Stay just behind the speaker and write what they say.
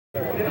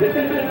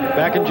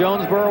Back in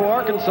Jonesboro,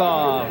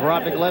 Arkansas,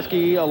 Rob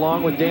Michalewski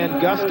along with Dan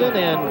Gustin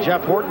and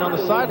Jeff Horton on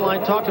the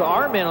sideline talked to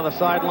our man on the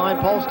sideline,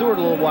 Paul Stewart,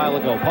 a little while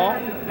ago. Paul?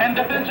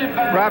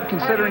 Rob,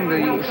 considering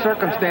the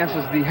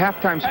circumstances, the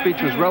halftime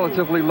speech was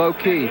relatively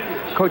low-key.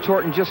 Coach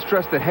Horton just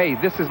stressed that, hey,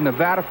 this is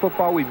Nevada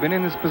football. We've been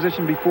in this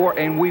position before,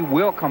 and we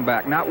will come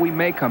back. Not we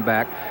may come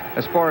back.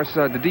 As far as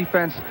the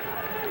defense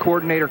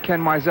coordinator, Ken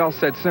Mizell,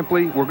 said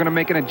simply, we're going to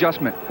make an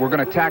adjustment. We're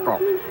going to tackle.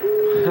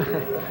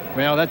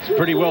 Well, that's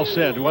pretty well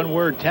said. One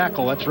word,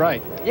 tackle. That's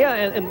right. Yeah,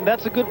 and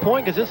that's a good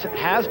point because this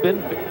has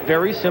been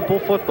very simple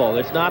football.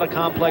 It's not a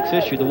complex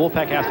issue. The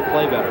Wolfpack has to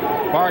play better.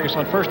 Vargas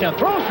on first down.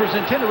 Throws for his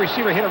intended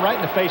receiver. Hit him right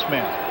in the face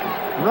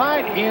mask.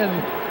 Right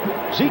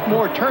in. Zeke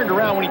Moore turned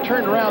around. When he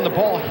turned around, the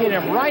ball hit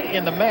him right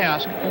in the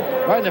mask.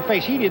 Right in the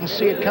face. He didn't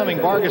see it coming.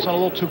 Vargas on a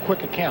little too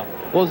quick a count.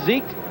 Well,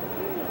 Zeke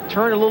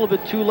turned a little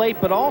bit too late,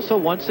 but also,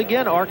 once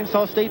again,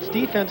 Arkansas State's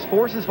defense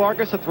forces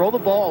Vargas to throw the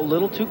ball a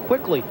little too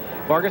quickly.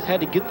 Vargas had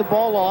to get the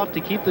ball off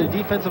to keep the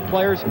defensive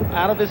players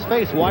out of his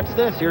face. Watch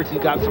this. Here he's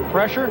got some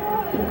pressure.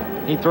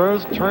 He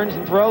throws, turns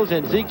and throws,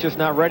 and Zeke just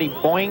not ready.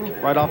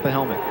 Boing, right off the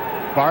helmet.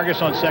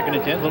 Vargas on 2nd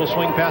and 10. Little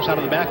swing pass out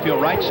of the backfield,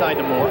 right side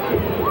to Moore.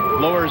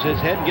 Lowers his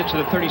head and gets to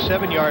the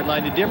 37-yard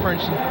line. The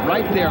difference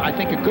right there, I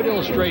think a good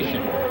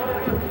illustration.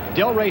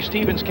 Delray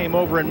Stevens came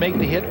over and made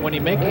the hit. When he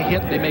make a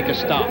hit, they make a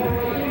stop.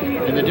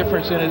 And the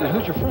difference in it,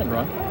 who's your friend,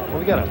 Ron? Well,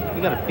 we got a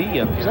bee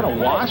up here. Is that a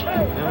wasp?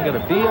 Yeah, we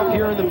got a bee up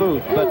here in the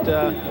booth.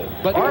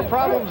 But our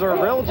problems are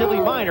relatively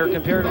minor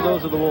compared to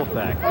those of the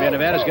Wolfpack. Man,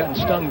 Nevada's gotten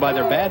stung by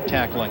their bad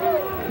tackling.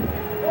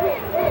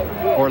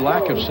 Or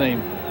lack of same.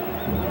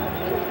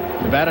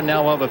 Nevada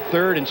now will have a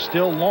 3rd and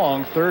still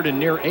long, 3rd and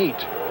near 8.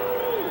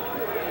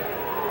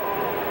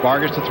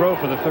 Vargas to throw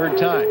for the 3rd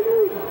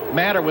time.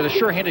 Matter with a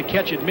sure-handed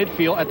catch at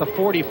midfield. At the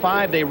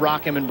 45, they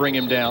rock him and bring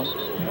him down.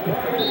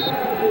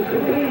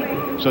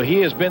 So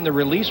he has been the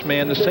release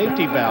man, the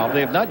safety valve.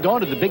 They have not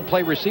gone to the big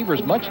play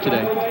receivers much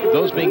today,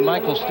 those being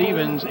Michael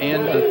Stevens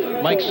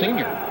and Mike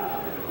Sr.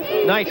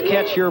 Nice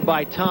catch here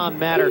by Tom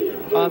Matter.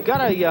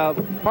 Got a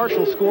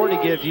partial score to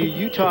give you.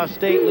 Utah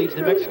State leads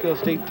New Mexico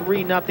State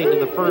 3-0 in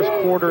the first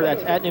quarter.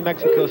 That's at New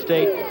Mexico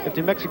State. If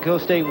New Mexico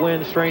State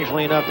wins,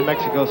 strangely enough, New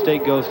Mexico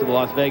State goes to the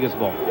Las Vegas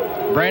Bowl.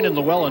 Brandon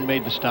Llewellyn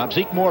made the stop.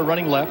 Zeke Moore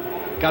running left.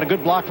 Got a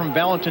good block from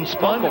Valentin.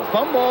 Spun.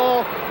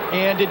 Fumble.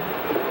 And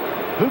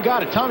who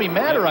got it? Tommy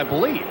Matter, I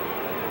believe.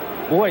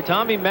 Boy,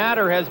 Tommy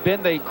Matter has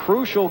been the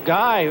crucial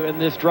guy in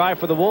this drive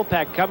for the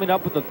Wolfpack, coming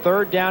up with a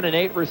 3rd down and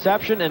 8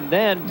 reception, and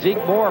then Zeke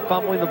Moore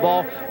fumbling the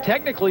ball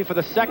technically for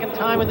the 2nd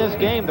time in this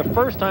game. The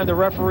first time the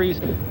referees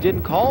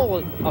didn't call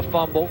a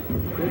fumble.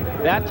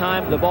 That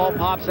time the ball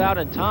pops out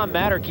and Tom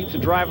Matter keeps the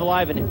drive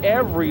alive, and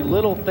every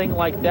little thing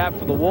like that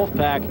for the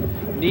Wolfpack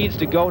needs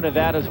to go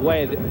Nevada's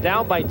way.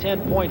 Down by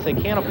 10 points, they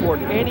can't afford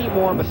any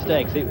more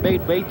mistakes. They've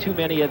made way too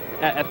many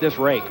at this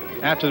rate.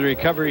 After the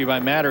recovery by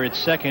Matter,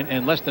 it's 2nd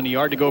and less than a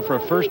yard to go for a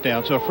 1st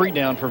down, so a free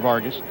down for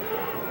Vargas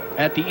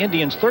at the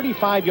Indians'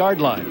 35-yard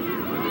line.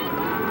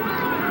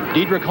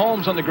 Dedrick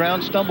Holmes on the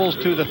ground stumbles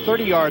to the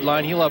 30-yard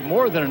line. He'll have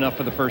more than enough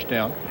for the 1st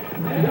down.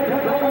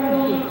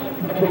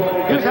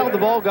 Here's how the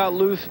ball got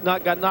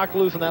knocked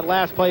loose on that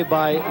last play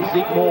by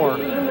Zeke Moore.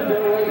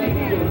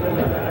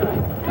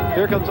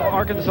 Here comes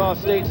Arkansas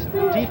State's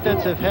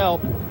defensive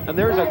help, and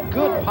there's a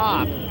good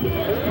pop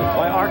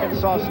by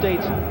Arkansas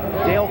State's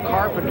Dale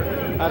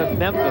Carpenter out of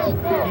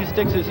Memphis. He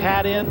sticks his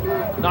hat in,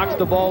 knocks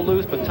the ball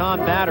loose, but Tom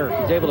Matter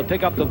is able to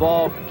pick up the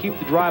ball, keep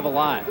the drive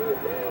alive.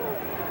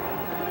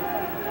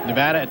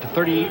 Nevada at the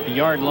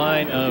 30-yard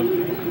line of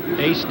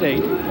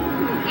A-State.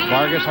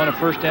 Vargas on a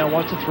 1st down,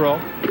 wants to throw.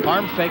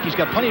 Arm fake, he's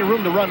got plenty of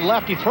room to run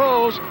left. He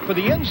throws for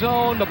the end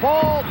zone. The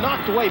ball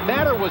knocked away.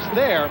 Matter was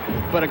there,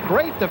 but a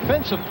great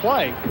defensive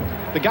play.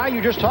 The guy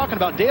you're just talking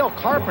about, Dale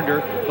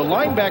Carpenter, the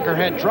linebacker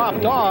had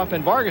dropped off,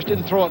 and Vargas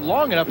didn't throw it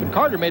long enough, and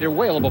Carter made a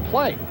available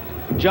play.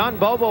 John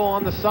Bobo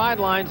on the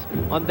sidelines.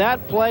 On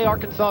that play,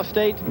 Arkansas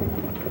State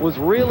was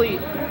really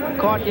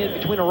caught in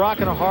between a rock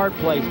and a hard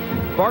place.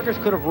 Vargas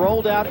could have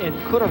rolled out and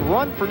could have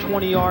run for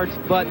 20 yards,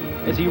 but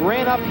as he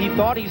ran up, he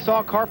thought he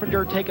saw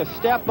Carpenter take a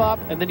step up,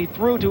 and then he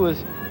threw to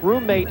his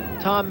roommate,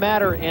 Tom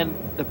Matter, and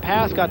the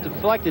pass got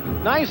deflected.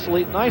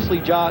 Nicely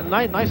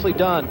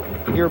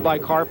done here by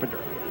Carpenter.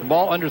 The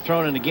ball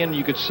underthrown, and again,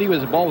 you could see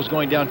as the ball was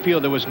going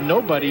downfield, there was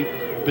nobody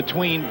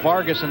between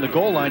Vargas and the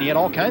goal line. He had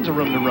all kinds of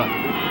room to run.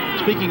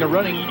 Speaking of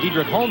running,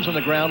 Dedrick Holmes on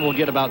the ground will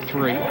get about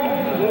 3.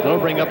 They'll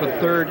bring up a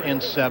 3rd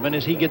and 7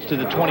 as he gets to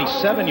the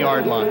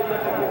 27-yard line.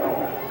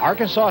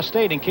 Arkansas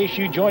State, in case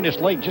you joined us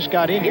late, just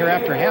got in here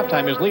after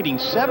halftime, is leading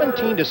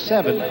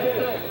 17-7.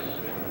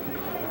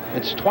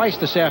 It's twice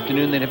this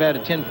afternoon they've had a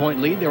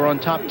 10-point lead. They were on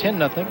top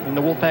 10-0, and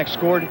the Wolfpack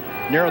scored,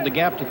 narrowed the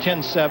gap to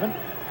 10-7.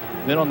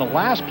 Then on the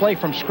last play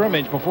from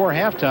scrimmage before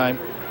halftime,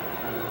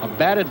 a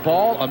batted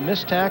ball, a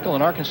missed tackle,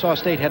 and Arkansas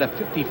State had a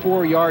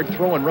 54-yard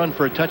throw and run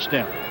for a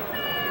touchdown.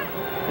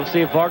 We'll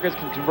see if Vargas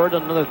can convert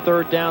on another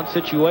 3rd down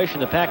situation.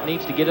 The Pack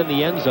needs to get in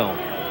the end zone.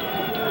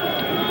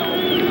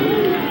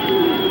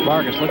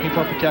 Vargas looking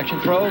for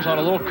protection, throws on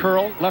a little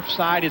curl, left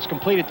side. It's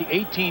complete at the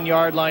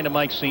 18-yard line to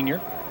Mike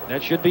Sr.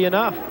 That should be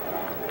enough.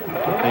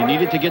 They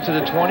needed to get to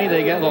the 20.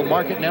 They'll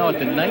mark it now at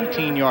the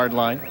 19-yard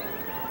line.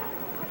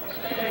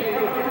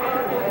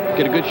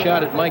 Get a good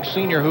shot at Mike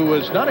Sr., who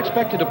was not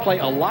expected to play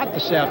a lot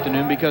this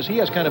afternoon because he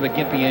has kind of a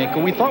gimpy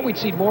ankle. We thought we'd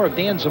see more of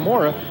Dan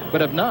Zamora,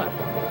 but have not.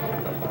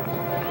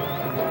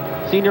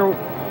 Senior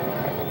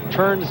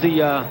turns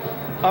the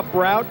up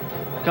route,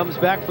 comes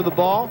back for the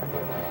ball,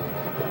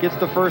 gets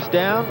the first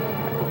down,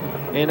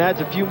 and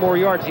adds a few more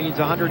yards. He needs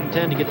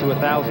 110 to get to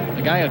 1,000.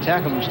 The guy who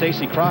tackled him,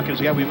 Stacy Crockett, is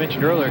the guy we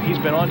mentioned earlier. He's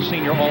been on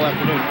Senior all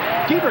afternoon.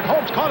 Diedrich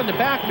Holmes caught in the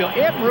backfield.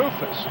 Ed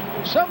Rufus.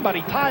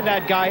 Somebody tie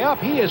that guy up.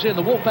 He is in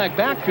the Wolfpack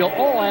backfield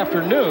all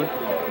afternoon.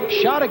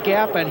 Shot a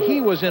gap, and he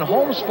was in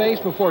Holmes'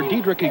 face before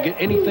Diedrich could get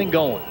anything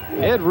going.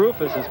 Ed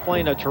Rufus is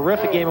playing a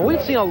terrific game, and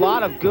we've seen a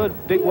lot of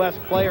good Big West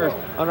players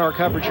on our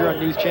coverage here on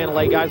News Channel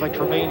 8. Guys like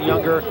Tremaine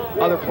Younger,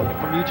 other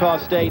from Utah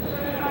State.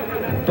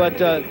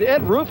 But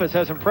Ed Rufus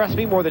has impressed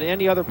me more than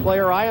any other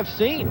player I have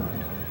seen.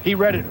 He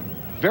read it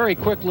very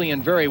quickly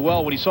and very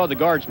well. When he saw the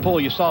guards pull,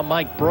 you saw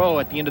Mike Bro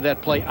at the end of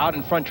that play out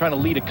in front trying to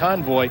lead a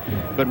convoy,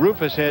 but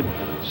Rufus had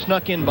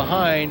snuck in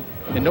behind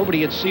and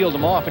nobody had sealed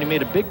him off, and he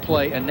made a big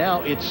play, and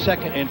now it's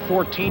 2nd and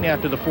 14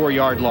 after the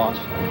 4-yard loss.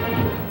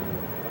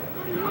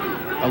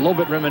 A little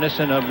bit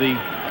reminiscent of the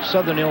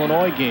Southern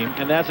Illinois game.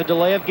 And that's a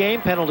delay of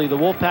game penalty. The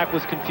Wolfpack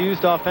was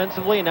confused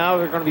offensively, and now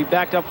they're going to be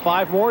backed up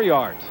 5 more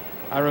yards.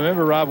 I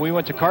remember, Rob, we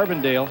went to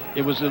Carbondale.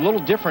 It was a little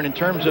different in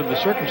terms of the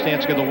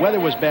circumstance because the weather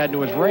was bad and it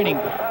was raining,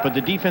 but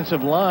the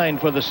defensive line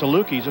for the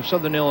Salukis of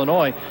Southern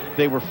Illinois,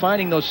 they were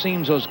finding those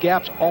seams, those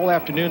gaps all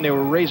afternoon. They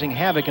were raising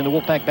havoc in the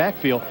Wolfpack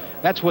backfield.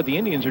 That's what the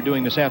Indians are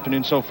doing this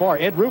afternoon so far.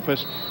 Ed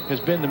Rufus has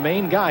been the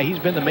main guy. He's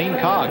been the main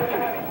cog.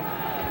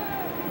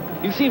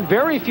 You've seen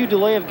very few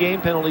delay of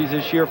game penalties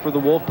this year for the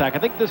Wolfpack. I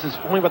think this is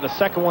only about the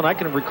second one I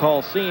can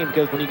recall seeing,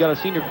 because when you got a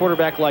senior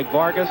quarterback like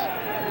Vargas,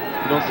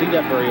 you don't see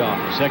that very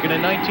often. 2nd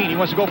and 19. He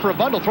wants to go for a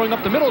bundle, throwing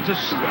up the middle to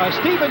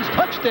Stevens.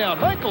 Touchdown.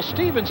 Michael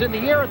Stevens in the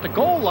air at the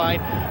goal line,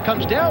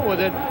 comes down with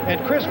it, and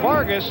Chris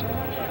Vargas,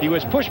 he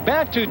was pushed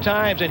back 2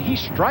 times, and he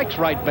strikes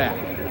right back.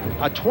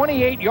 A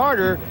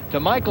 28-yarder to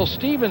Michael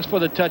Stevens for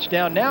the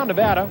touchdown. Now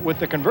Nevada, with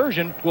the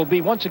conversion, will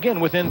be once again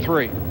within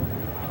 3.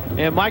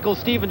 And Michael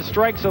Stevens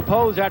strikes a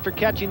pose after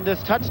catching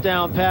this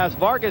touchdown pass.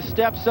 Vargas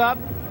steps up,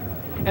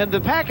 and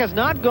the Pack has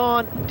not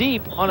gone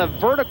deep on a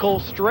vertical,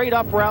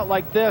 straight-up route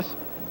like this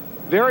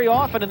very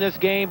often in this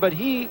game, but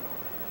he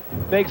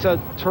makes a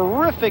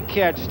terrific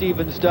catch,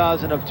 Stevens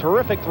does, and a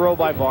terrific throw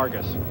by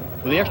Vargas.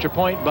 With the extra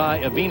point by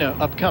Avina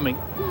upcoming,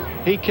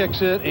 he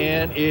kicks it,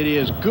 and it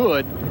is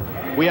good.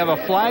 We have a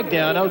flag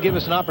down. That'll give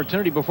us an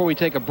opportunity before we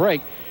take a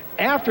break.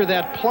 After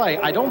that play,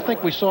 I don't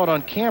think we saw it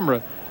on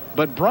camera,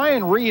 but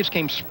Brian Reeves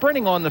came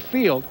sprinting on the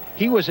field.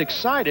 He was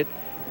excited,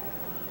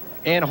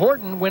 and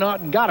Horton went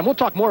out and got him. We'll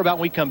talk more about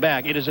when we come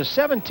back. It is a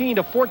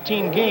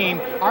 17-14 game.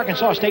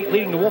 Arkansas State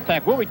leading the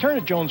Wolfpack. We'll return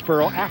to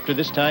Jonesboro after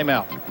this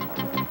timeout.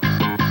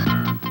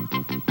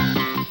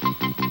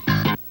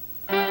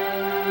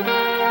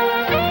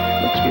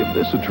 Let's give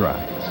this a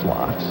try.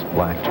 Slots,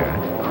 blackjack,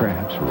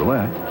 craps,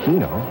 roulette,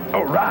 keno.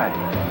 All right.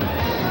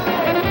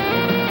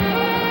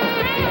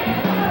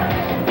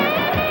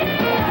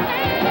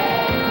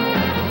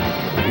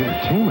 The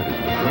entertainment is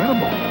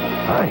incredible.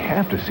 I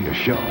have to see a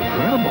show.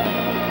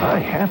 Incredible. I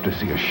have to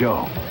see a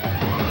show.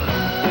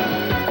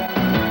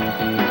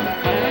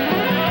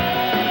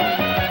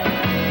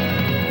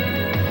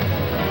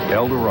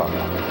 El Dorado.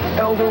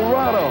 El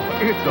Dorado.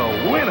 It's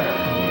a winner.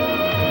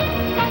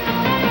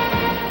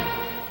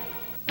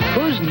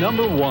 Who's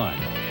number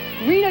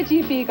 1? Reno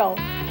Jeep Eagle.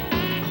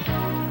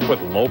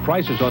 With low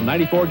prices on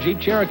 94 Jeep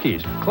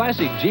Cherokees,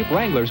 classic Jeep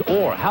Wranglers,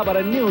 or how about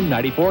a new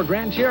 94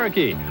 Grand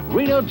Cherokee?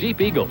 Reno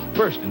Jeep Eagle,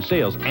 first in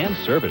sales and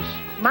service.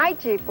 My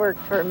Jeep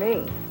works for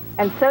me,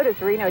 and so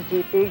does Reno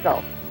Jeep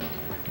Eagle.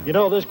 You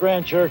know, this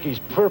Grand Cherokee's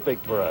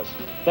perfect for us.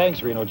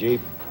 Thanks, Reno Jeep.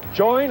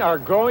 Join our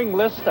growing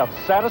list of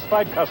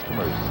satisfied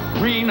customers.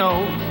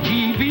 Reno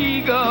Jeep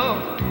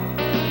Eagle.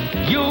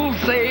 You'll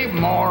save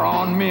more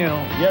on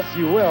meal. Yes,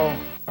 you will.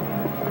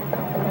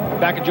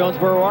 Back in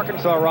Jonesboro,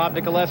 Arkansas, Rob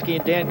Nicoleski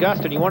and Dan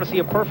Gustin. You want to see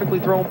a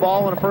perfectly thrown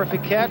ball and a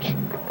perfect catch?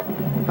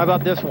 How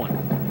about this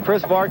one?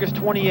 Chris Vargas,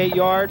 28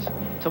 yards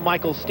to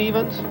Michael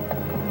Stevens.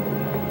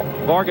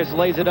 Vargas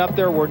lays it up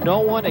there where no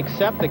one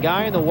except the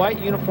guy in the white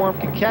uniform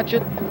can catch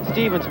it.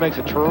 Stevens makes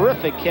a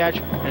terrific catch,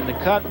 and the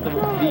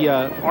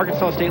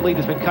Arkansas State lead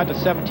has been cut to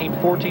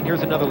 17-14.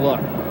 Here's another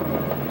look.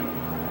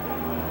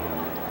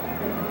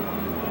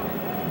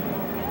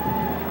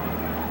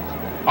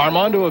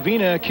 Armando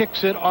Avina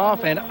kicks it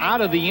off and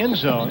out of the end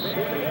zone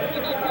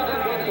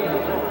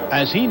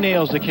as he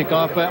nails the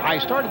kickoff. I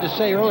started to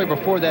say earlier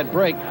before that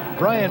break,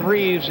 Brian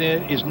Reeves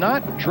is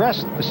not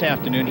dressed this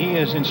afternoon. He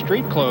is in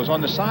street clothes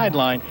on the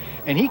sideline,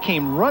 and he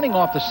came running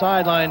off the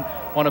sideline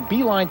on a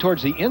beeline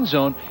towards the end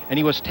zone, and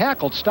he was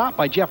tackled, stopped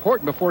by Jeff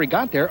Horton before he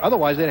got there.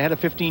 Otherwise, they'd had a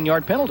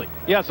 15-yard penalty.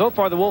 Yeah, so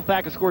far the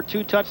Wolfpack has scored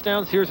 2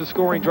 touchdowns. Here's a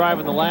scoring drive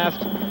in the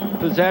last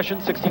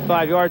possession,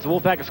 65 yards. The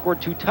Wolfpack has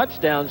scored 2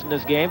 touchdowns in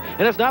this game,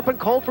 and has not been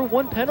called for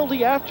 1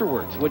 penalty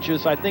afterwards, which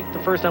is, I think, the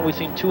first time we've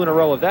seen 2 in a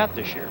row of that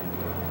this year.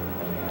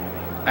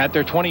 At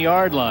their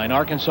 20-yard line,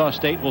 Arkansas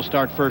State will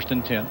start 1st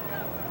and 10.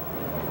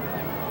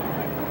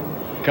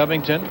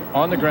 Covington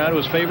on the ground to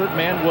his favorite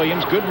man,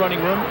 Williams. Good running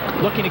room.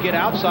 Looking to get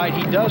outside.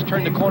 He does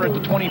turn the corner at the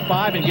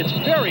 25 and gets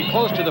very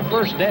close to the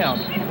first down.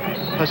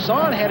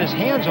 Hassan had his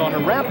hands on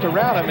him, wrapped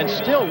around him, and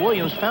still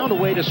Williams found a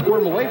way to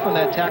squirm away from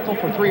that tackle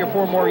for 3 or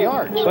 4 more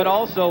yards. But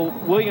also,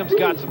 Williams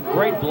got some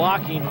great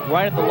blocking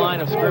right at the line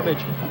of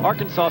scrimmage.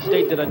 Arkansas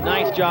State did a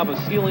nice job of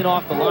sealing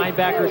off the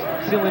linebackers,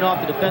 sealing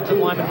off the defensive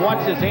linemen.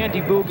 Watch this,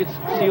 Andy Boo gets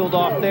sealed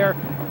off there.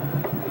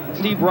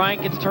 Steve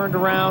Bryant gets turned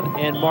around,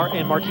 and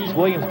Marquise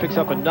Williams picks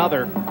up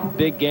another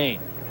big gain.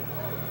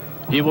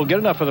 He will get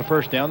enough for the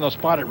first down. They'll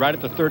spot it right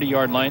at the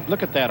 30-yard line.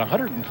 Look at that,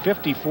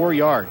 154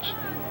 yards.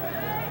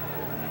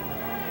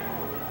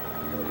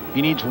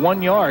 He needs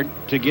 1 yard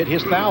to get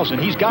his 1,000.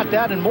 He's got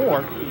that and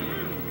more.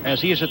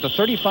 As he is at the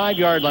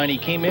 35-yard line, he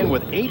came in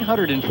with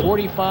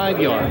 845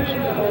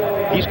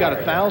 yards. He's got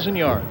 1,000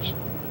 yards.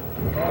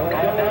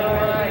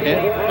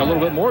 And a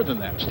little bit more than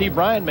that. Steve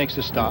Bryant makes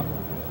the stop.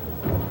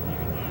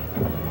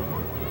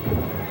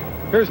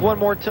 Here's one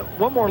more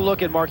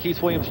look at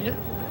Marquise Williams.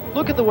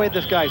 Look at the way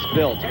this guy's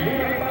built.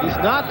 He's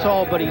not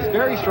tall, but he's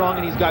very strong,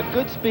 and he's got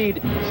good speed,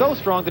 so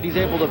strong that he's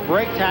able to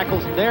break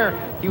tackles. And there,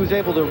 he was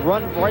able to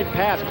run right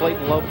past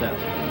Clayton Lopez.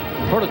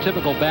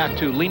 Prototypical back,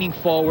 too, leaning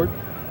forward.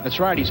 That's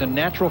right, he's a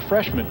natural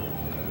freshman,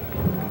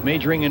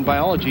 majoring in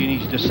biology, and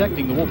he's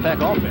dissecting the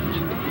Wolfpack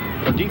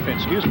offense. Or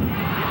defense, excuse me.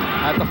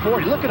 At the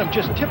 40, look at him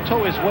just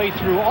tiptoe his way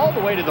through all the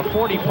way to the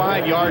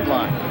 45-yard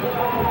line.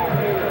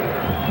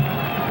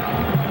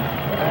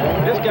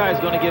 This guy's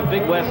going to give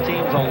Big West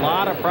teams a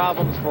lot of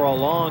problems for a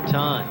long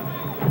time.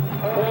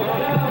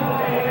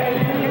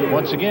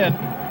 Once again,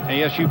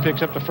 ASU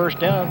picks up the first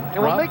down.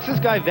 And what makes this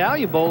guy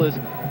valuable is,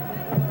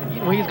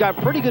 he's got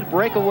pretty good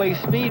breakaway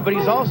speed, but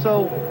he's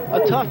also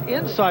a tough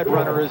inside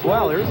runner as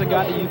well. There's a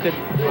guy that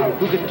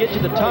who can get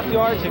you the tough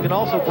yards and can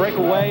also break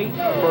away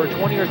for a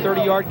 20 or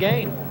 30-yard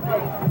gain.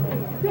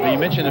 Well, you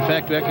mentioned the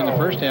fact back in the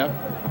first half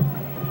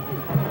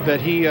that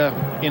he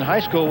in high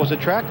school was a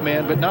track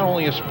man, but not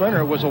only a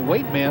sprinter, was a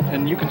weight man,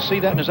 and you can see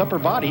that in his upper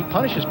body. He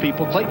punishes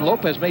people. Clayton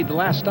Lopez made the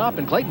last stop,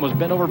 and Clayton was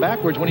bent over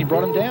backwards when he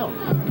brought him down.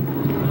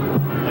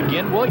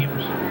 Again,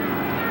 Williams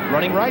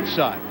running right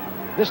side.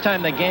 This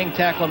time they gang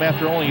tackle him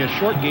after only a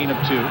short gain of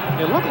 2.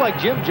 It looked like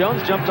Jim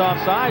Jones jumped off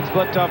sides,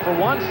 but for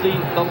once,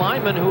 the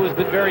lineman, who has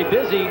been very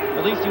busy,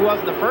 at least he was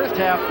in the first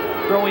half,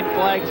 throwing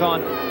flags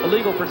on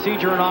illegal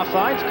procedure and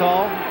offsides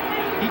call,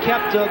 he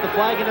kept the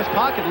flag in his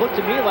pocket. Looked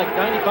to me like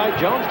 95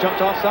 Jones jumped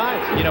off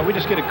sides. You know, we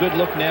just get a good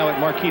look now at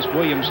Marquise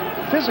Williams.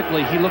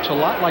 Physically, he looks a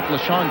lot like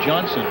LaShawn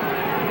Johnson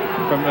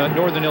from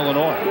Northern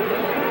Illinois.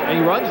 And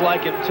he runs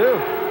like him, too.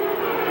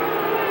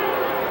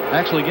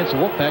 Actually, against the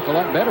Wolfpack, a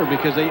lot better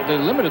because they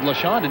limited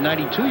LaShawn to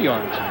 92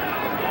 yards.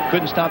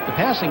 Couldn't stop the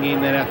passing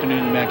game that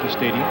afternoon in Mackey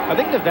Stadium. I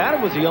think Nevada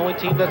was the only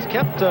team that's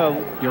kept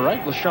you're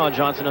right, LaShawn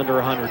Johnson under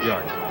 100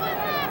 yards.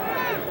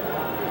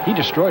 He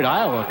destroyed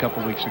Iowa a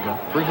couple weeks ago.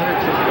 360.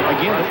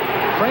 Again,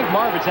 Frank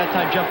Marvitz that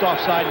time jumped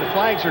offside, and the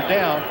flags are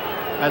down.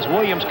 As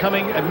Williams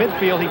coming at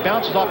midfield, he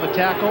bounces off the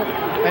tackle,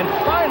 and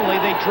finally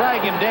they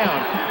drag him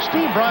down.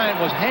 Steve Bryant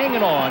was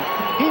hanging on.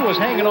 He was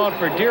hanging on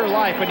for dear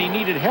life, and he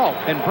needed help.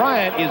 And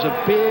Bryant is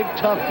a big,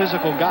 tough,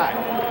 physical guy.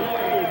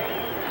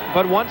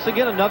 But once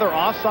again, another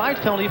offside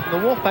penalty from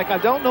the Wolfpack. I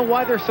don't know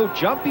why they're so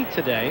jumpy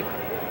today.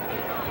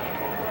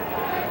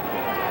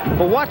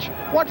 But watch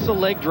the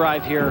leg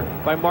drive here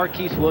by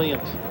Marquise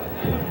Williams.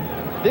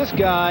 This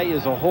guy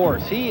is a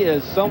horse. He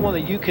is someone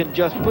that you can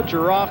just put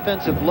your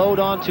offensive load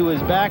onto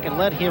his back and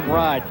let him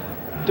ride.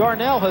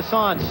 Darnell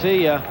Hassan,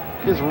 see ya,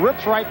 just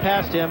rips right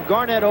past him.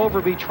 Garnett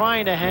Overby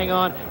trying to hang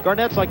on.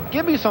 Garnett's like,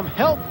 give me some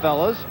help,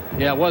 fellas.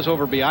 Yeah, it was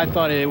Overby. I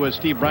thought it was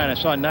Steve Bryant. I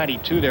saw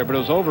 92 there, but it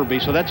was Overby,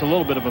 so that's a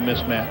little bit of a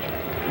mismatch.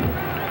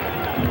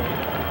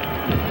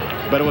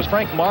 But it was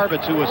Frank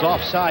Marvitz who was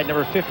offside,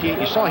 number 58.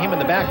 You saw him in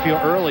the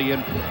backfield early,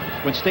 and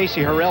when Stacy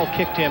Harrell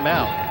kicked him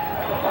out.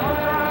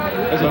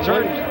 As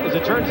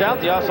it turns out,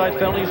 the offside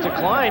penalties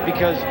declined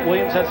because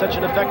Williams had such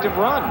an effective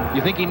run.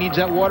 You think he needs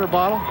that water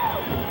bottle?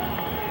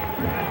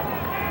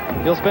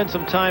 He'll spend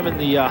some time in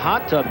the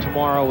hot tub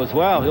tomorrow as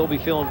well. He'll be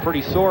feeling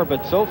pretty sore,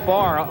 but so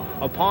far,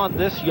 upon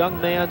this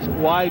young man's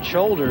wide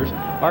shoulders,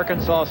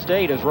 Arkansas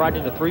State is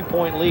riding a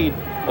 3-point lead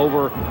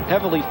over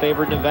heavily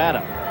favored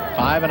Nevada.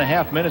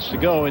 5.5 minutes to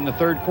go in the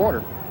third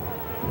quarter.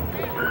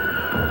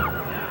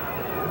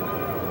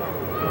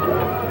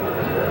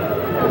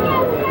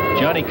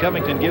 Johnny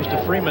Covington gives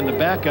to Freeman the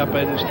backup,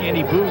 and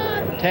Andy Booth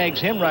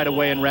tags him right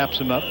away and wraps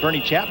him up.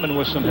 Bernie Chapman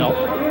with some help.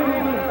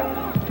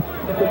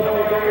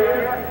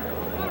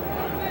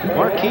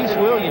 Marquise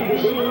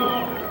Williams,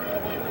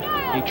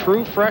 a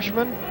true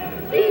freshman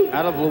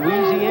out of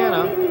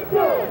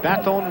Louisiana,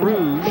 Baton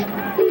Rouge.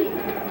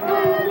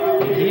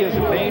 He is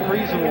the main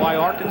reason why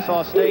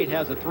Arkansas State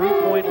has a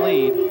 3-point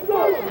lead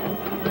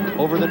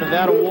over the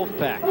Nevada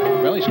Wolfpack.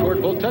 Well, he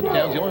scored both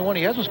touchdowns. The only one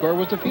he hasn't scored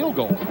was the field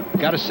goal.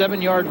 Got a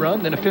 7-yard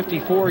run, then a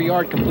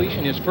 54-yard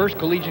completion, his first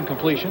collegiate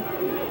completion.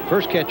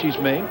 First catch he's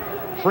made.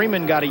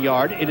 Freeman got a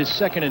yard. It is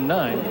 2nd and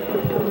 9.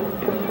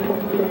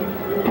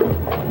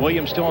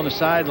 Williams still on the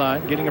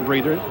sideline, getting a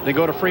breather. They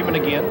go to Freeman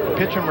again.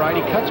 Pitch him right.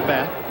 He cuts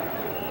back.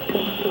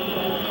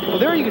 Well,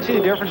 there you can see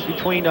the difference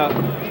between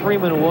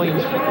Freeman and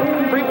Williams.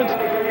 Freeman's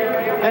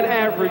an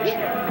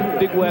average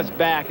Big West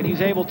back, and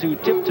he's able to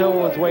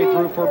tiptoe his way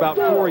through for about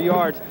 4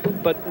 yards.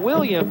 But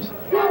Williams,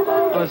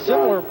 on a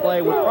similar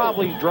play, would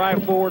probably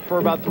drive forward for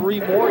about 3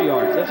 more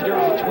yards. That's the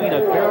difference between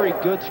a very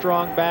good,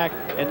 strong back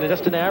and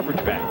just an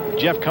average back.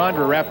 Jeff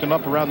Condra wrapped him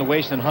up around the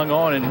waist and hung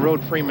on and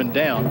rode Freeman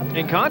down.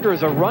 And Condra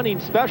is a running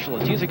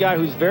specialist. He's a guy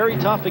who's very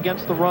tough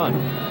against the run.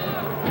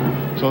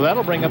 So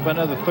that'll bring up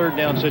another 3rd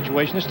down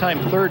situation, this time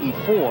 3rd and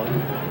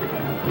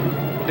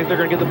 4. Think they're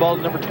going to get the ball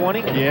to number 20?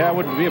 Yeah, it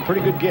would be a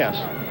pretty good guess.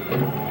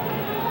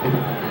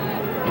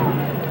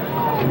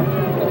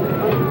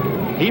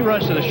 He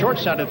runs to the short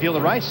side of the field,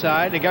 the right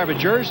side. They got a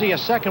jersey, a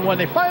second one.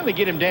 They finally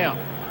get him down.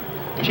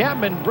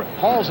 Chapman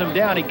hauls him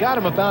down. He got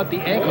him about the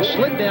ankle,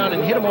 slid down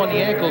and hit him on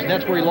the ankles, and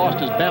that's where he lost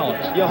his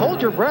balance. You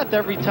hold your breath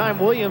every time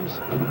Williams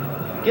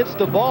gets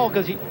the ball,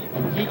 because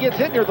he gets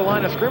hit near the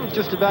line of scrimmage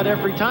just about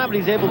every time, but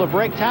he's able to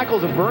break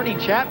tackles. And Bernie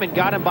Chapman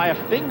got him by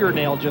a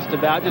fingernail just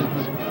about, just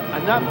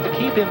enough to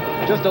keep him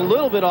just a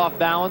little bit off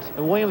balance,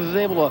 and Williams is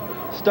able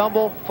to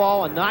stumble,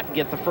 fall, and not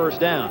get the 1st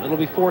down. It'll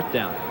be 4th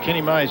down.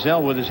 Kenny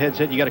Mizell with his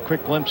headset. You got a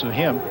quick glimpse of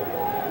him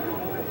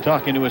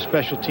talking to his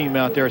special team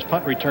out there, his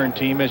punt return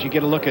team, as you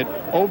get a look at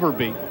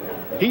Overby.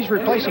 He's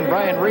replacing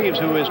Brian Reeves,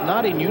 who is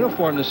not in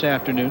uniform this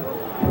afternoon.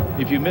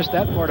 If you missed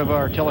that part of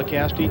our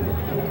telecast, he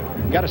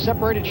got a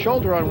separated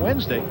shoulder on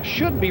Wednesday.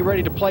 Should be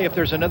ready to play if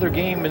there's another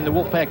game in the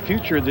Wolfpack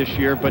future this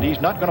year, but he's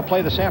not going to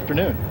play this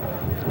afternoon.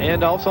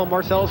 And also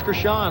Marcellus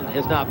Krishan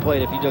has not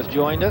played if you just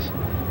joined us.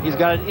 He's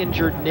got an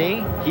injured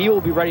knee. He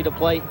will be ready to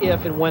play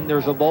if and when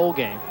there's a bowl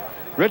game.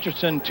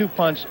 Richardson, 2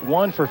 punts,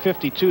 1 for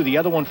 52, the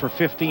other one for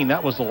 15.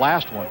 That was the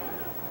last one.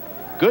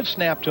 Good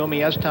snap to him. He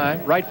has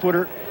time. Right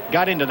footer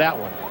got into that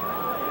one.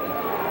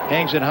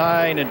 Hangs it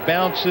high and it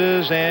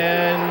bounces,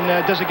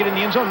 and does it get in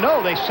the end zone?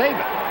 No, they save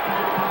it.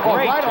 Oh,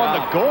 right on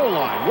the goal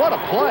line. What a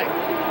play.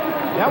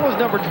 That was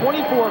number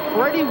 24,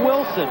 Freddie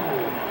Wilson,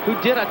 who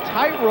did a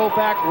tightrope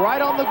act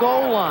right on the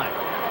goal line.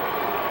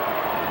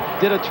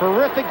 Did a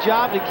terrific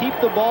job to keep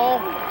the ball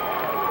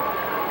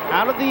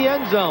out of the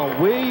end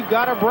zone. We've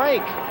got a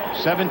break.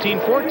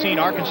 17-14,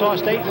 Arkansas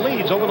State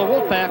leads over the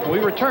Wolfpack. When we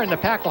return, the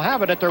Pack will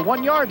have it at their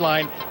 1-yard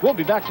line. We'll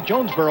be back to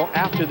Jonesboro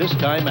after this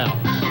timeout.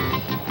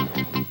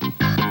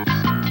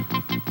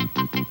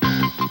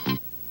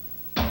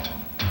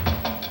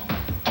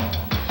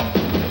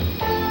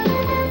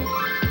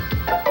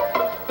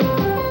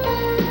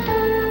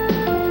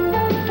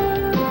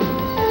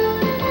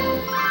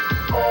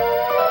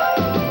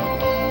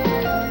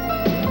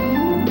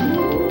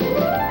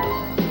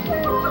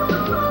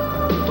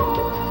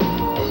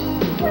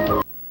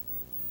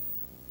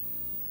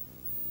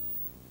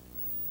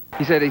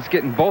 He said he's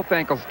getting both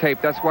ankles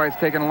taped. That's why it's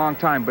taking a long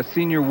time. But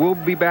Senior will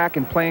be back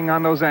and playing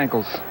on those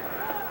ankles.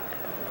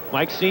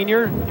 Mike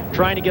Senior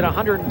trying to get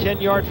 110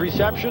 yards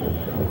reception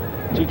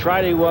to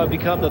try to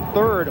become the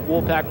 3rd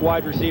Wolfpack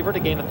wide receiver to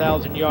gain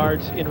 1,000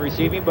 yards in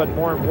receiving. But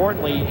more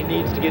importantly, he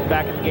needs to get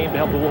back in the game to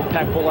help the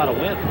Wolfpack pull out a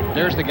win.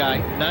 There's the guy.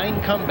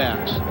 9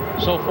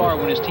 comebacks so far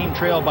when his team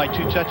trailed by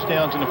 2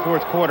 touchdowns in the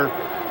 4th quarter.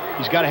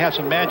 He's got to have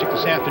some magic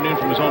this afternoon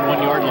from his own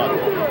 1-yard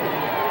line.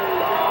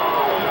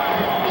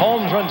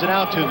 Holmes runs it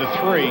out to the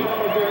 3.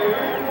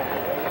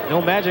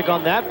 No magic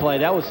on that play.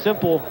 That was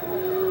simple,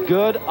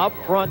 good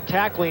up-front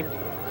tackling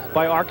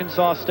by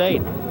Arkansas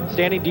State.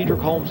 Standing Dedrick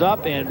Holmes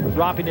up and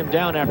dropping him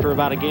down after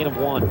about a gain of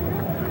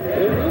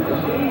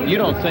 1. You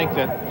don't think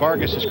that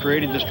Vargas has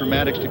created this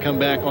dramatics to come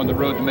back on the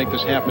road to make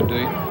this happen, do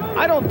you?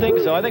 I don't think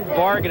so. I think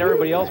Varg and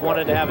everybody else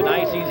wanted to have a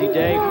nice, easy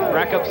day,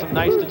 rack up some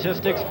nice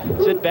statistics,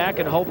 sit back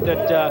and hope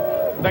that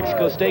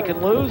Mexico State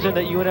can lose and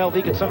that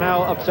UNLV can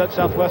somehow upset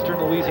Southwestern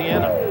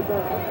Louisiana.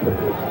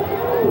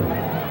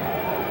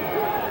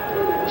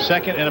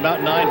 2nd and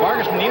about 9.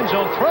 Vargas from the end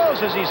zone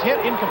throws as he's hit,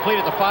 incomplete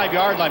at the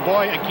 5-yard line.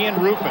 Boy,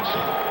 again, Rufus.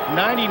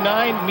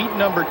 99, meet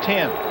number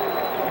 10.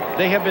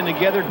 They have been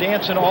together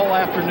dancing all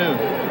afternoon.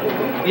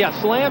 Yeah,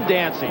 slam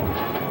dancing.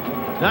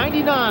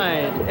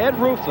 99, Ed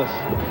Rufus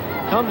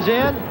comes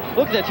in.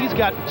 Look at this. He's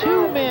got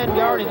 2 men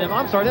guarding him.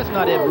 I'm sorry, that's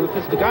not Ed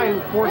Rufus. The guy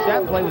who forced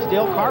that play was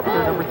Dale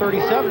Carpenter, number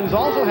 37, who's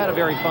also had a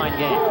very fine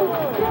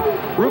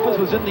game. Rufus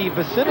was in the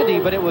vicinity,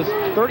 but it was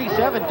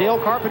 37, Dale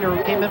Carpenter,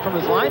 who came in from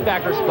his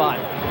linebacker spot.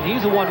 And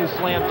he's the one who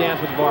slammed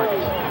danced with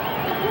Vargas.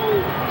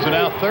 So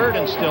now 3rd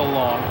and still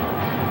long.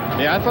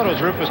 Yeah, I thought it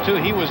was Rufus, too.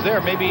 He was there.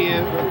 Maybe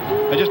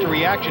just a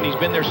reaction. He's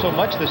been there so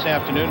much this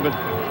afternoon, but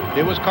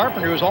it was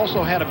Carpenter who's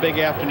also had a big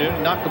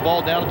afternoon. Knocked the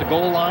ball down at the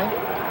goal line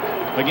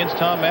against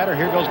Tom Matter.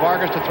 Here goes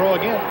Vargas to throw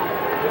again.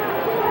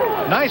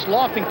 Nice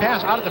lofting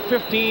pass out of the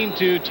 15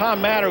 to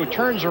Tom Matter, who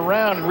turns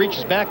around and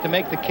reaches back to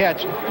make the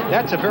catch.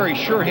 That's a very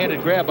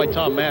sure-handed grab by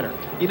Tom Matter.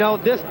 You know,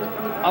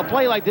 a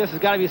play like this has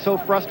got to be so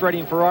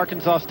frustrating for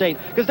Arkansas State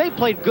because they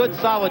played good,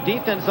 solid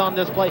defense on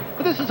this play,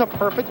 but this is a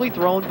perfectly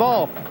thrown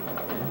ball.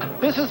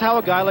 This is how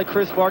a guy like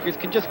Chris Vargas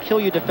can just kill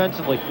you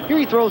defensively. Here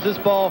he throws this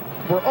ball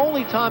where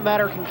only Tom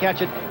Matter can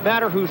catch it.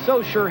 Matter, who's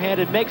so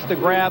sure-handed, makes the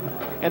grab,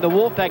 and the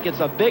Wolfpack gets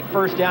a big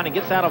first down and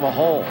gets out of a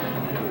hole.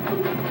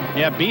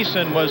 Yeah,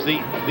 Beeson was the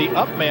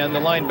up man, the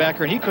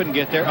linebacker, and he couldn't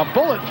get there. A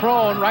bullet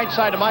thrown right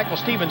side to Michael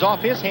Stevens, off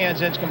his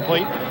hands,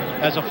 incomplete,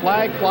 as a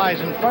flag flies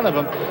in front of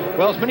him.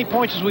 Well, as many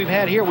points as we've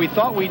had here, we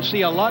thought we'd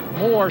see a lot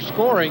more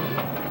scoring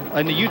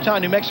in the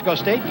Utah-New Mexico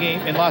State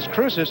game in Las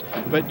Cruces,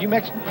 but New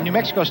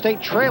Mexico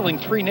State trailing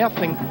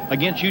 3-0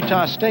 against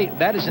Utah State.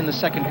 That is in the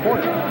second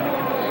quarter.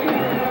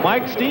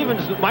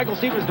 Michael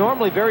Stevens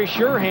normally very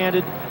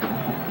sure-handed.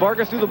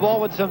 Vargas threw the ball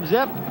with some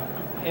zip,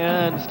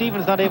 and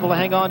Stevens not able to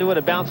hang on to it.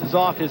 It bounces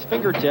off his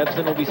fingertips, and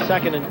it'll be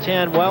 2nd and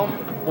 10. Well,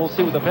 we'll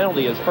see what the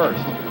penalty is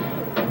first.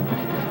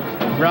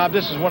 Rob,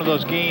 this is one of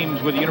those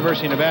games with the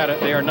University of Nevada.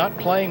 They are not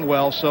playing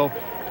well, so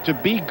to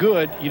be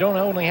good, you don't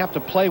only have to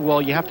play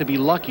well, you have to be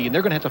lucky, and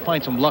they're going to have to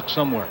find some luck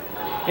somewhere.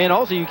 And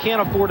also, you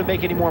can't afford to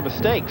make any more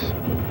mistakes.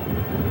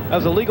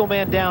 As a legal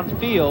man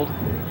downfield,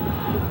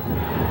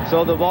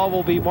 so the ball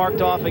will be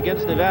marked off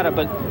against Nevada.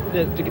 But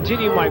to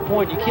continue my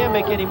point, you can't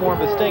make any more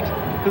mistakes,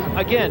 because,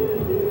 again,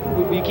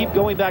 we keep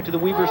going back to the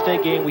Weber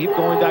State game. We keep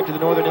going back to the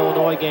Northern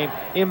Illinois game.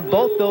 In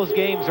both those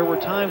games, there were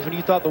times when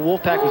you thought the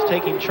Wolfpack was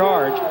taking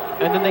charge,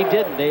 and then they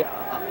didn't.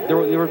 There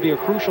would be a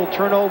crucial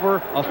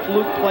turnover, a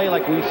fluke play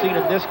like we've seen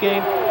in this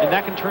game, and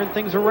that can turn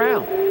things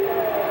around.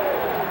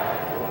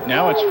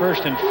 Now it's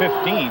 1st and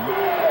 15.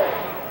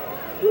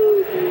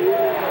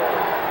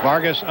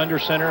 Vargas under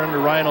center under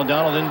Ryan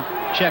O'Donnell, then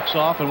checks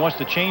off and wants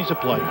to change the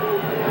play.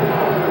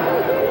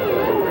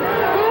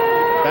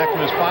 Back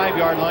from his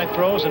 5-yard line,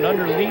 throws an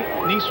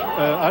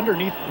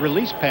underneath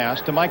release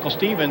pass to Michael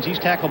Stevens. He's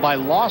tackled by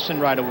Lawson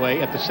right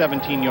away at the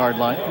 17-yard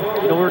line.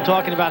 You know, we were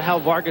talking about how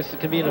Vargas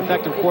can be an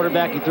effective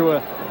quarterback. He threw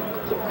a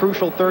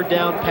crucial 3rd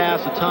down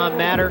pass to Tom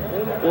Matter.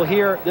 Well,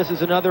 here, this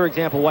is another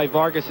example why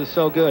Vargas is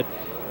so good.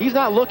 He's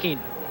not looking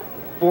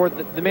for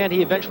the man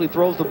he eventually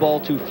throws the ball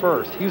to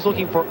first. He's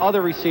looking for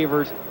other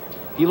receivers.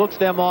 He looks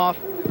them off,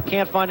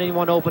 can't find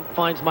anyone open,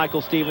 finds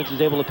Michael Stevens,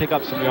 is able to pick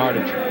up some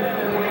yardage.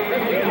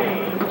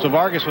 So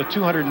Vargas with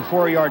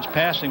 204 yards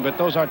passing, but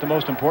those aren't the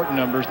most important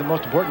numbers. The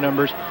most important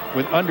numbers,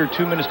 with under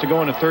 2 minutes to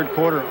go in the 3rd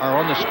quarter, are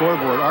on the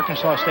scoreboard.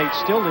 Arkansas State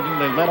still leading.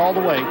 They led all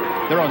the way.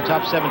 They're on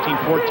top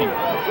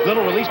 17-14.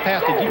 Little release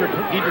pass to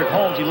Diedrich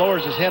Holmes. He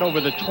lowers his head over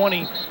the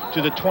 20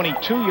 to the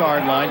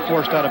 22-yard line,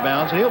 forced out of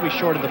bounds, and he'll be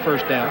short of the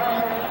first down.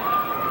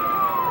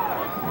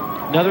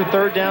 Another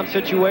 3rd down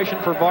situation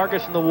for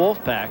Vargas and the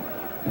Wolfpack.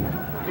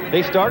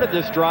 They started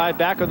this drive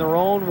back on their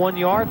own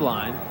 1-yard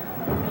line.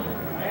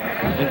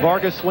 And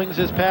Vargas swings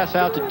his pass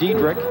out to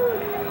Diedrich.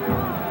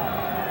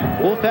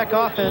 Wolfpack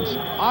offense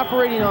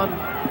operating on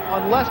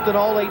less than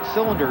all 8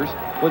 cylinders,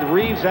 with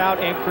Reeves out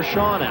and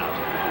Krishan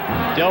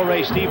out.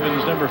 Delray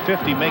Stevens, number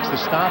 50, makes the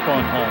stop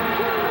on Holmes.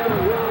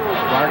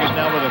 Vargas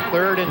now with a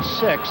 3rd and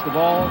 6. The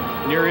ball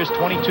near his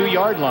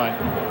 22-yard line.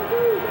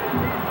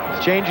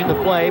 He's changing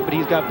the play, but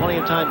he's got plenty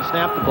of time to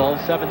snap the ball.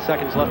 7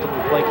 seconds left on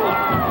the play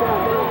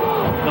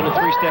clock. Little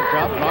 3-step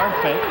drop, an arm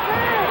fake.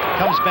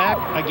 Comes back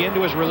again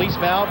to his release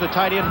valve, the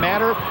tight end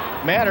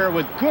Matter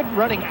with good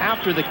running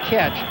after the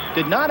catch.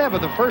 Did not have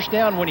the first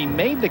down when he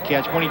made the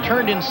catch. When he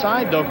turned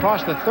inside, though,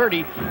 across the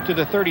 30 to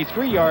the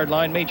 33-yard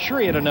line, made sure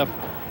he had enough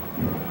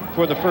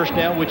for the first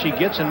down, which he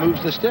gets and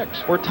moves the sticks.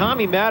 Where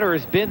Tommy Matter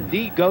has been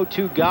the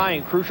go-to guy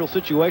in crucial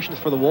situations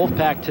for the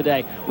Wolfpack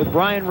today. With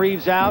Brian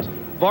Reeves out,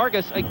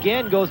 Vargas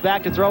again goes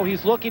back to throw.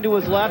 He's looking to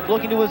his left,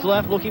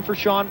 looking for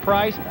Sean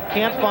Price.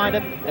 Can't find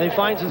him, and he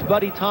finds his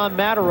buddy Tom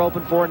Matter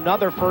open for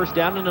another first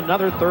down and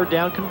another 3rd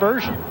down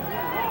conversion.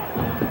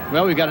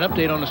 Well, we've got an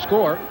update on the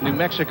score. New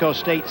Mexico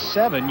State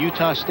 7,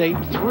 Utah State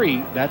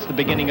 3. That's the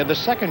beginning of the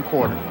 2nd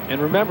quarter.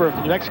 And remember, if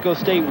New Mexico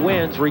State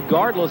wins,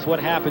 regardless what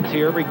happens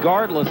here,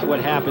 regardless what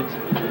happens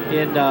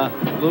in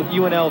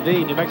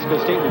UNLV, New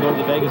Mexico State will go to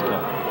the Vegas Bowl.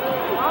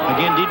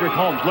 Again, Diedrich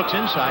Holmes looks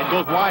inside,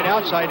 goes wide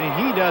outside,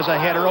 and he does a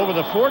header over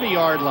the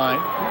 40-yard line.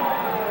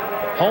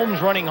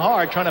 Holmes running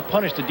hard, trying to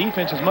punish the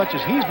defense as much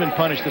as he's been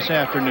punished this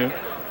afternoon.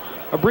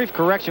 A brief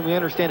correction, we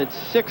understand it's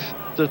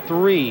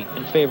 6-3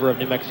 in favor of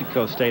New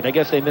Mexico State. I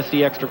guess they missed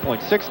the extra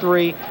point.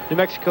 6-3, New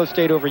Mexico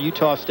State over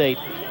Utah State.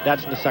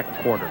 That's in the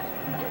 2nd quarter.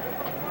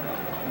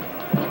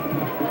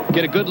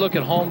 Get a good look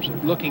at Holmes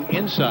looking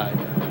inside.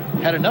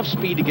 Had enough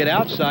speed to get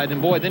outside,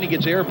 and boy, then he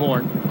gets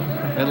airborne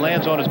and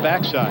lands on his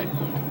backside.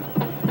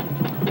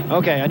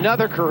 Okay,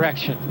 another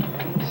correction.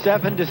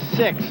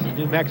 7-6,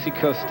 New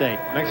Mexico State.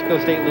 Mexico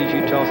State leads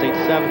Utah State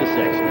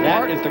 7-6.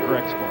 That is the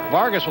correct score.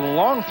 Vargas with a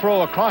long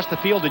throw across the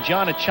field to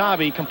John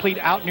Achavi, complete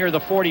out near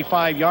the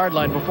 45-yard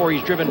line before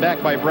he's driven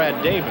back by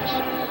Brad Davis.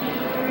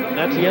 And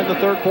that's the end of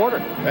the 3rd quarter.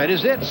 That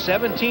is it.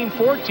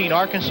 17-14.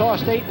 Arkansas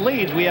State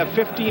leads. We have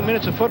 15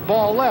 minutes of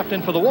football left,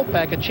 and for the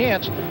Wolfpack, a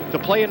chance to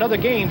play another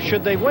game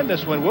should they win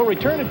this one. We'll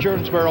return to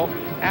Jonesboro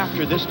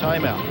after this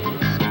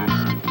timeout.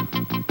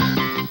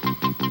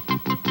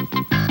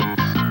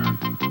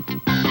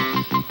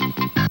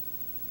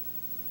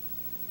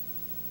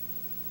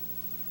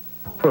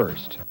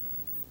 First.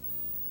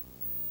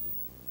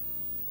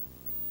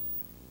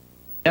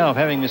 Now of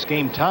having this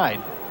game tied.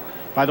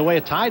 By the way,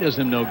 a tie does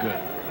them no good.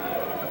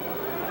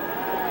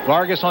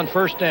 Vargas on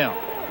 1st down.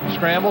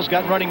 Scrambles,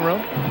 got running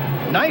room.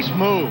 Nice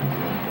move.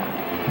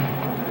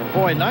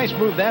 Boy, nice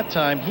move that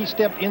time. He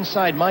stepped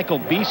inside Michael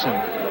Beeson.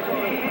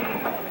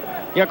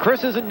 Yeah,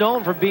 Chris isn't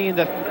known for being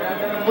the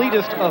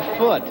fleetest of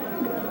foot,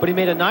 but he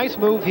made a nice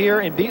move here,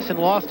 and Beeson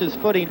lost his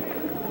footing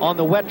on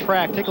the wet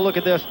track. Take a look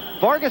at this.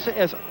 Vargas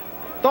has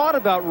thought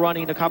about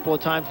running a couple of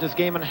times in this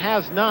game and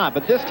has not,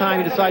 but this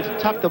time he decides to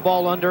tuck the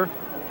ball under,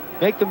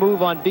 make the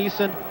move on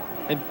Beeson,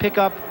 and pick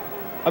up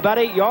about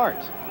 8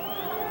 yards.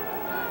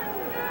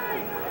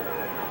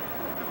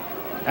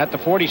 At the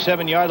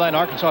 47-yard line,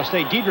 Arkansas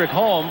State, Diedrich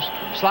Holmes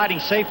sliding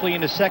safely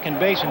into second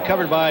base and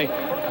covered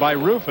by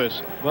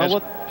Rufus. Well,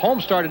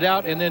 Holmes started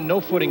out and then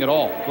no footing at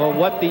all. Well,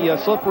 what the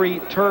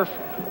slippery turf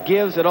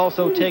gives, it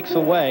also takes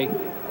away.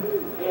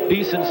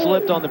 Beeson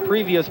slipped on the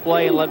previous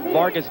play and let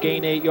Vargas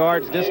gain 8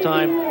 yards. This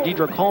time,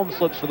 Diedrich Holmes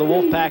slips for the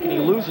Wolfpack and he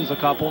loses a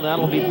couple. And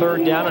that'll be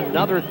third down,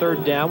 another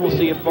third down. We'll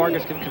see if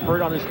Vargas can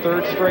convert on his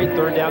third straight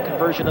third down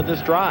conversion of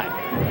this drive.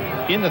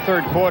 In the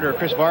third quarter,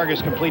 Chris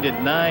Vargas completed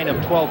 9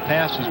 of 12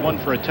 passes, 1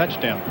 for a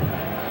touchdown.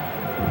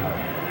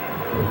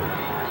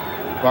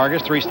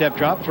 Vargas, 3-step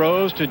drop,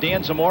 throws to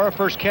Dan Zamora.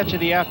 First catch of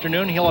the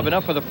afternoon. He'll have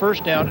enough for the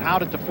first down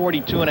out at the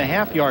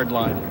 42.5-yard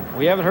line.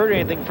 We haven't heard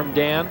anything from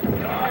Dan,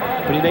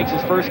 but he makes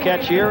his first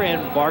catch here,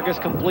 and Vargas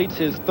completes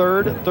his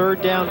third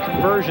down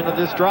conversion of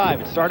this drive.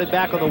 It started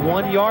back on the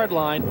 1-yard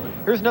line.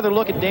 Here's another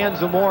look at Dan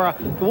Zamora.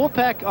 The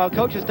Wolfpack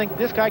coaches think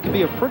this guy could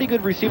be a pretty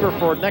good receiver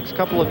for the next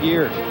couple of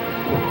years.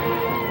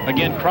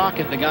 Again,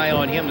 Crockett, the guy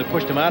on him that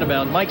pushed him out of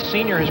bounds. Mike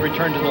Sr. has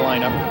returned to the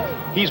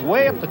lineup. He's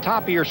way up the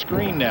top of your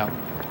screen now.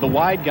 The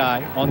wide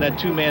guy on that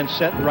two-man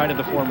set right of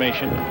the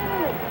formation.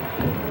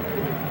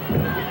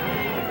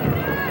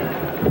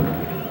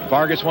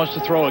 Vargas wants to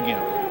throw again.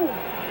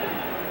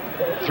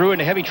 Threw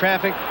into heavy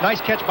traffic.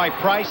 Nice catch by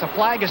Price. A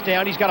flag is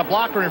down. He's got a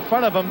blocker in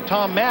front of him,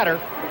 Tom Matter.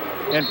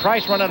 And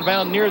Price run out of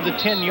bounds near the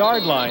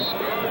 10-yard line.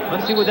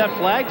 Let's see what that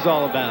flag's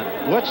all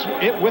about.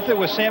 With it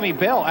was Sammy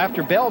Bell.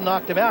 After Bell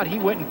knocked him out, he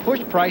went and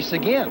pushed Price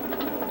again.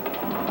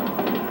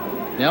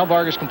 Now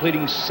Vargas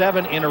completing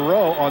 7 in a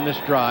row on this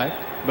drive.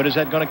 But is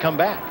that going to come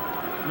back?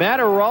 Matt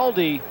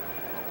Araldi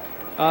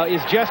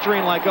is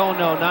gesturing like, oh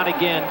no, not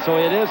again. So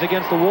it is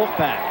against the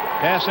Wolfpack.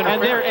 Pass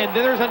interference. And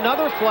there's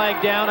another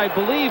flag down. I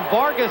believe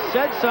Vargas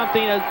said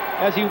something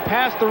as he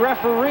passed the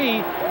referee,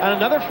 and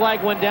another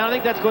flag went down. I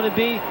think that's going to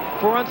be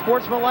for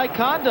unsportsmanlike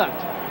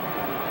conduct.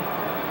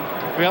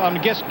 Well,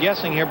 I'm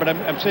guessing here, but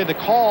I'm saying the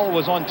call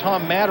was on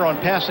Tom Matter on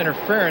pass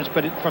interference,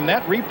 but from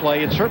that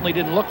replay, it certainly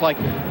didn't look like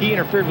he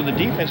interfered with the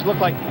defense. It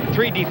looked like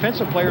 3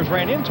 defensive players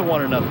ran into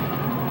one another.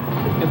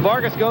 And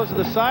Vargas goes to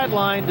the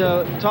sideline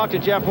to talk to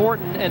Jeff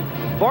Horton, and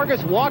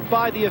Vargas walked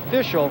by the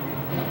official,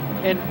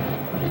 and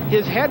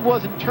his head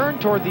wasn't turned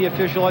toward the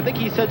official. I think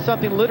he said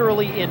something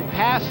literally in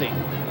passing.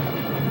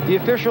 The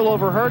official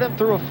overheard him,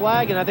 threw a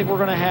flag, and I think we're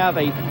going to have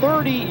a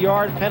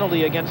 30-yard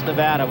penalty against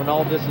Nevada when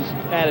all this is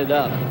added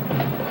up.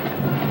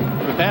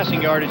 The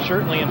passing yard is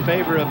certainly in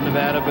favor of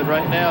Nevada, but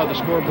right now the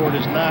scoreboard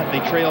is not. They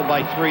trail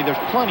by 3. There's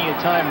plenty of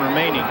time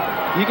remaining.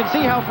 You can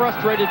see how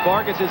frustrated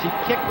Vargas is. He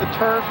kicked the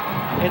turf,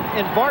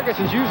 and Vargas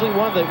is usually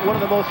one of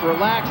the most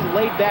relaxed,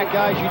 laid-back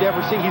guys you'd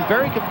ever see. He's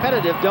very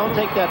competitive. Don't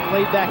take that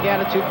laid-back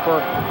attitude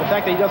for the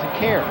fact that he doesn't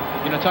care.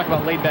 You know, talk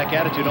about laid-back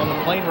attitude. On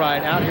the plane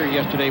ride out here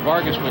yesterday,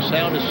 Vargas was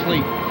sound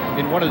asleep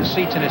in one of the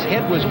seats, and his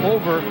head was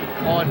over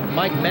on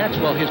Mike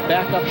Maxwell, his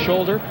backup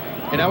shoulder.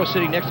 And I was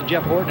sitting next to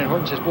Jeff Horton, and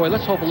Horton says, boy,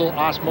 let's hope a little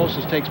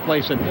osmosis takes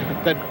place, and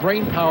that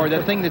brain power,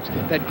 that thing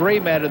that gray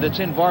matter that's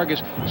in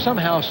Vargas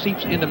somehow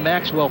seeps into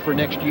Maxwell for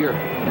next year.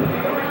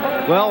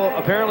 Well,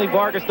 apparently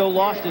Vargas, though,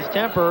 lost his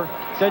temper,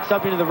 said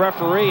something to the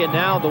referee, and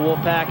now the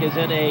Wolfpack is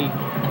in a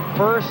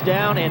first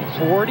down and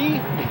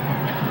 40.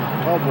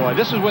 Oh, boy,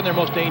 this is when they're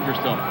most dangerous,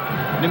 though.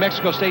 New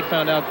Mexico State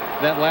found out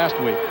that last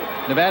week.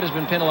 Nevada's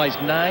been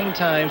penalized 9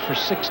 times for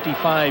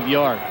 65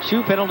 yards.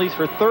 2 penalties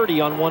for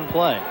 30 on one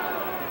play.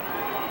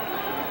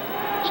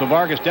 So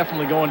Vargas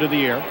definitely going to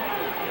the air.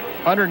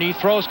 Underneath,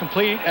 throws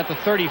complete at the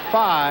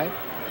 35.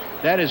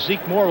 That is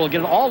Zeke Moore. Will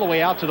get it all the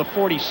way out to the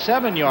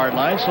 47-yard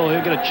line, so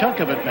he'll get a chunk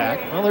of it back.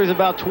 Well, there's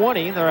about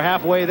 20. They're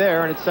halfway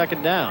there, and it's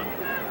second down.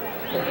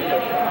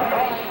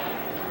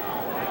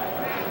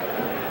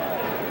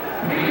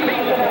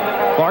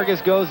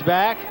 Vargas goes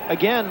back,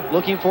 again,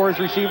 looking for his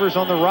receivers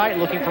on the right,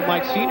 looking for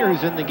Mike Sr.,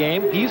 who's in the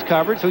game. He's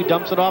covered, so he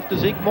dumps it off to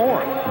Zeke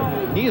Moore.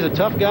 He's a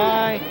tough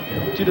guy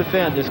to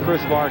defend, this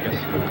Chris Vargas.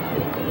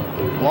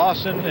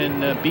 Lawson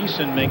and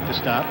Beeson make the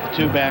stop, the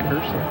 2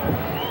 backers.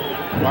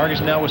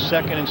 Vargas now with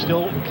second and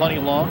still plenty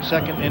long,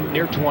 second and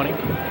near 20.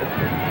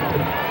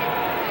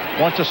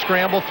 Wants to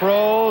scramble,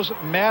 throws.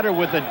 Matter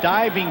with a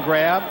diving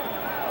grab.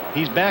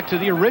 He's back to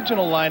the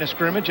original line of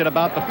scrimmage at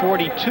about the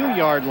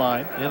 42-yard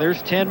line. Yeah,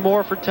 there's 10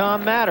 more for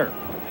Tom Matter.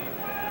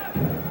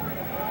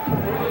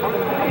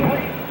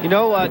 You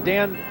know,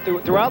 Dan,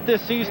 throughout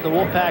this season, the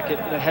Wolfpack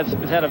has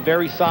had a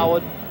very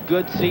solid,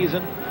 good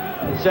season.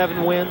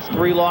 7 wins,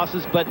 3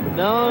 losses, but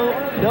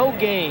no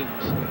games,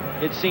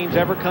 it seems,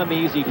 ever come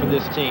easy for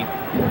this team.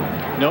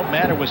 No,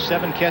 Matter with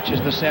 7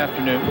 catches this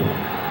afternoon.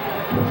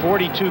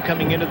 42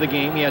 coming into the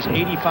game. He has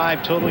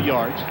 85 total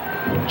yards.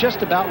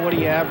 Just about what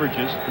he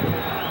averages.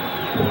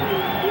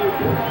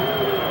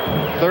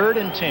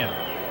 3rd and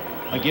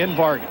 10. Again,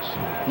 Vargas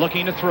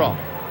looking to throw.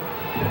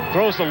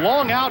 Throws the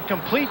long out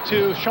complete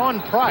to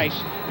Sean Price,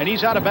 and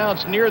he's out of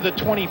bounds near the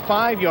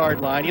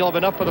 25-yard line. He'll have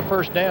enough for the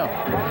first down.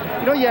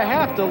 You know, you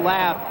have to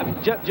laugh. I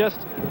mean,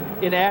 just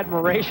in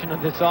admiration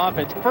of this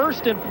offense.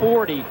 1st and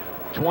 40,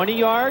 20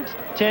 yards,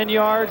 10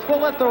 yards. Well,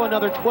 let's throw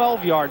another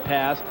 12-yard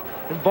pass.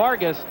 And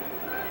Vargas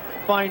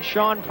finds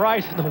Sean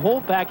Price in the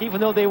Wolfpack,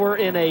 even though they were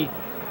in a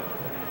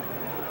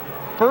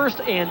first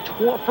and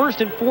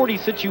 40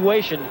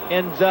 situation,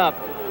 ends up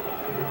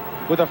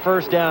with a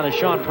first down as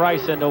Sean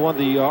Price and one of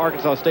the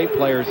Arkansas State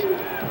players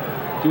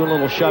doing a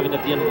little shoving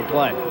at the end of the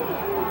play.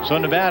 So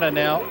Nevada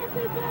now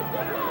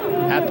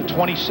at the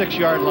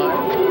 26-yard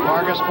line.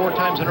 Vargas 4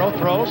 times in a row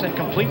throws and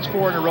completes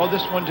 4 in a row.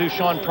 This one to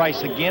Sean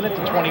Price again at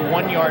the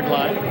 21-yard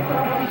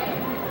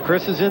line.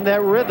 Chris is in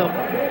that rhythm.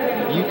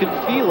 You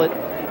can feel it,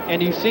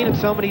 and you've seen it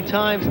so many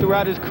times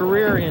throughout his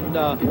career in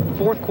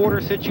fourth quarter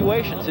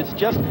situations. It's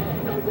just,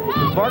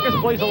 Vargas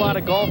plays a lot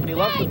of golf, and he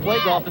loves to play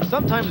golf, and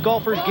sometimes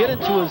golfers get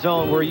into a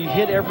zone where you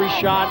hit every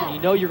shot and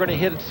you know you're going to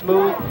hit it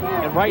smooth.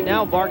 And right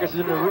now Vargas is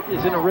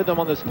in a rhythm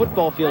on this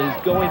football field.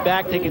 He's going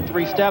back, taking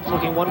 3 steps,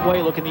 looking one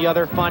way, looking the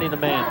other, finding a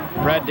man.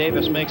 Brad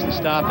Davis makes the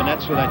stop, and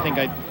that's what I think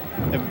I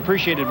have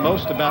appreciated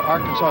most about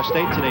Arkansas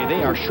State today.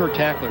 They are sure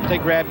tacklers. They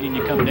grab you and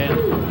you come down.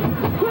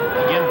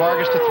 Again,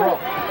 Vargas to throw.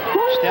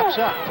 Steps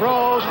up,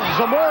 throws,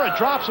 Zamora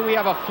drops, and we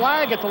have a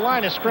flag at the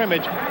line of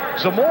scrimmage.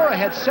 Zamora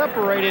had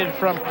separated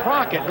from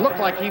Crockett. Looked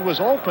like he was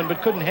open,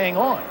 but couldn't hang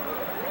on.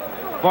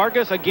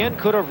 Vargas again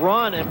could have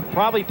run and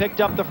probably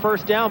picked up the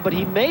first down, but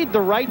he made the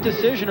right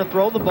decision to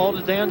throw the ball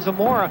to Dan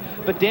Zamora,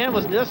 but Dan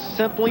was just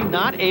simply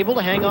not able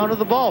to hang on to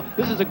the ball.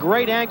 This is a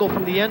great angle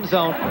from the end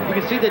zone. You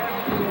can see that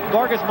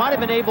Vargas might have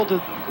been able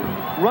to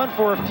run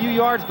for a few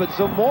yards, but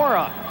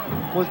Zamora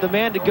was the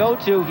man to go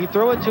to. He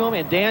threw it to him,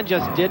 and Dan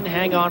just didn't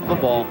hang on to the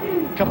ball.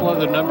 A couple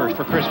other numbers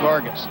for Chris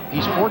Vargas.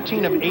 He's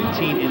 14 of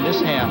 18 in this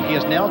half. He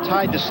has now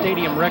tied the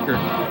stadium record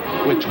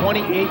with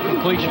 28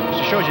 completions.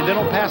 It shows you they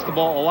don't pass the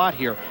ball a lot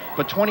here,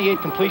 but 28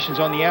 completions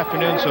on the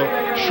afternoon, so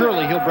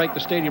surely he'll break the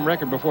stadium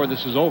record before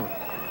this is over.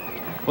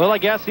 Well, I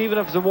guess even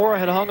if Zamora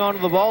had hung on to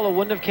the ball, it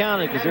wouldn't have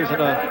counted because there's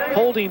a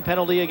holding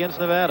penalty against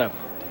Nevada.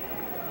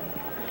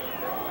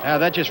 Now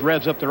that just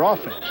revs up their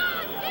offense.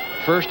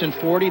 1st and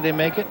 40, they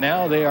make it.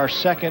 Now they are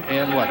 2nd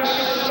and,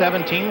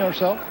 17 or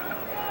so?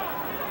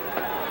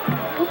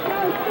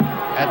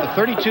 At the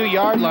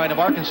 32-yard line of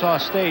Arkansas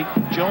State,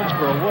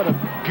 Jonesboro, what a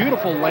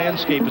beautiful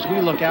landscape as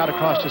we look out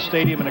across the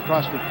stadium and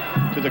across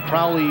to the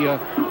Crowley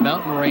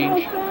mountain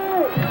range. Again,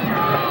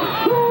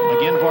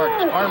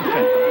 Vargas, arm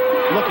fake.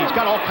 Look, he's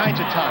got all kinds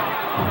of time.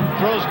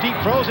 Throws deep,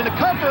 throws into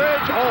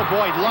coverage. Oh,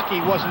 boy, lucky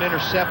he wasn't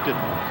intercepted.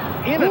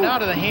 In and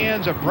out of the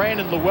hands of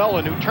Brandon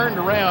Llewellyn, who turned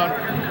around.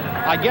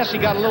 I guess he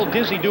got a little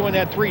dizzy doing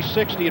that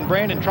 360, and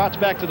Brandon trots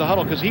back to the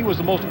huddle because he was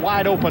the most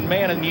wide-open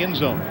man in the end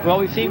zone. Well,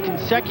 we've seen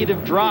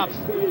consecutive drops.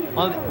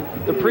 On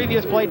the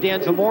previous play,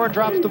 Dan Zamora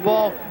drops the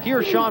ball.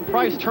 Here, Sean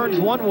Price turns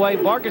one way.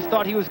 Vargas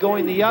thought he was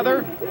going the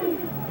other.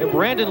 And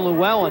Brandon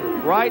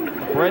Llewellyn right in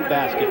the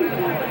breadbasket.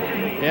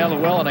 Yeah,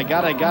 Llewellyn, I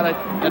don't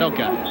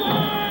got it.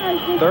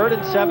 3rd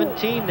and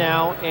 17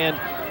 now, and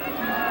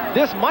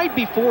this might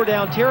be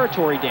 4-down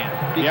territory, Dan,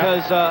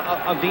 because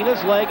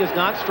Avina's leg is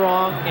not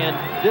strong, and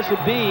this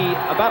would be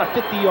about a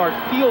 50-yard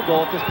field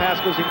goal if this pass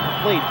goes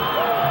incomplete.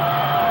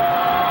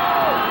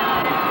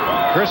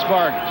 Chris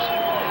Vargas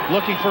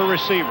looking for a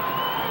receiver.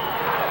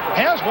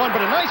 Has one,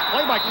 but a nice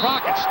play by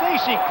Crockett.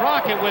 Stacy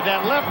Crockett with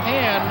that left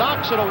hand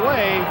knocks it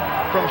away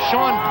from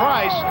Sean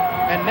Price.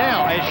 And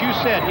now, as you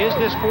said, is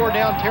this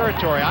 4-down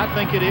territory? I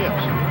think it is.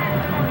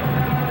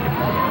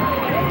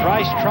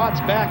 Price trots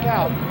back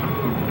out.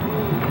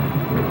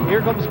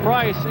 Here comes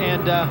Price,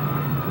 and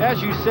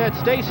as you said,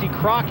 Stacy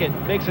Crockett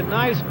makes a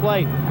nice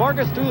play.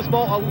 Vargas threw this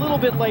ball a little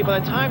bit late. By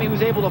the time he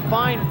was able to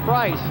find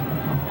Price,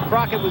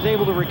 Crockett was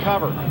able to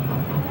recover.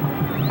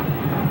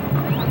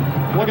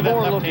 Look at that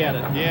left look hand.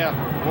 at it. Yeah,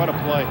 what a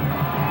play.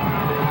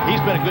 He's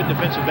been a good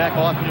defensive back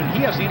all afternoon. He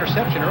has the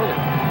interception early.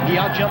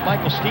 He out-jumped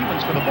Michael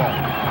Stevens for the ball.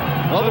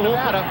 Well, So the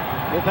Nevada,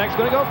 Wolfpack's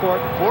going to go for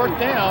it. 4th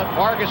down.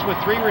 Vargas with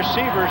 3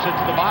 receivers at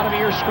the bottom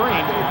of your screen.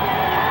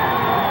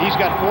 He's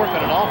got 4th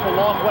and an awful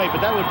long way,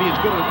 but that would be as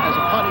good as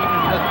a punt even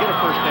if he doesn't get a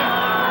first down.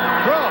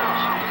 Throws.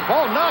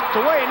 Ball knocked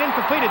away and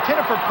incomplete,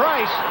 intended for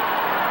Price.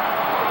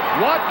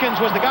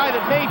 Watkins was the guy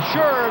that made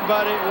sure,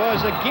 but it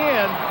was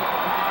again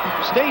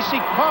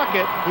Stacy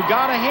Crockett who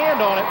got a hand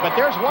on it, but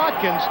there's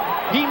Watkins.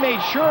 He made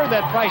sure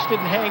that Price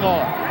didn't hang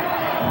on.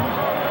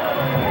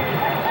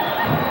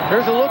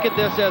 Here's a look at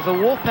this as the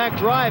Wolfpack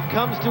drive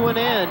comes to an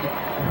end.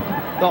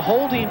 The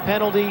holding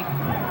penalty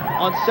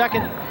on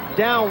 2nd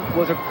down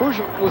was a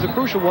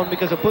crucial one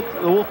because it put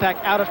the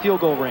Wolfpack out of field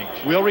goal range.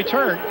 We'll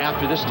return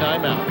after this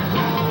timeout.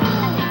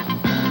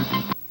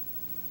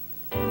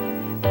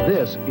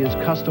 This is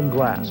Custom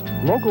Glass.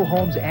 Local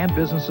homes and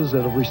businesses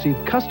that have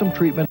received custom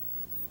treatment.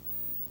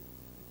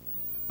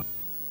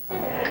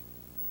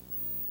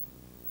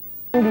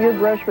 and your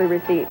grocery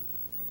receipt.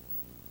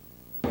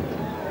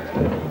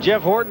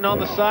 Jeff Horton on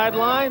the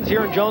sidelines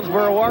here in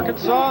Jonesboro,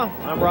 Arkansas.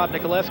 I'm Rob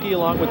Nicoleski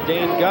along with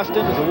Dan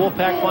Gustin as the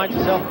Wolfpack finds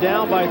itself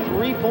down by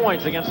 3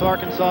 points against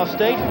Arkansas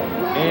State.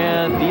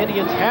 And the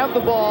Indians have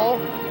the ball.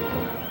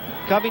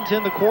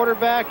 Covington, the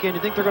quarterback, and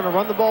you think they're going to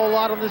run the ball a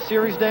lot on this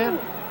series, Dan?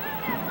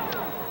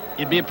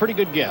 It'd be a pretty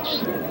good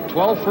guess.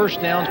 12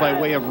 first downs by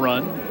way of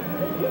run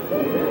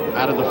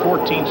out of the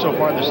 14 so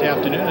far this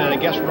afternoon, and I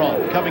guess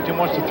wrong. Covington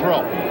wants to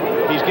throw.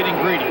 He's getting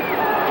greedy.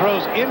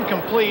 Throws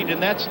incomplete, and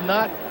that's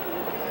not...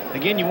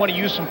 Again, you want to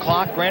use some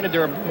clock. Granted,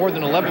 there are more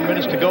than 11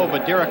 minutes to go,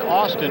 but Derek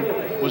Austin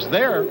was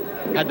there.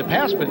 Had the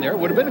pass been there, it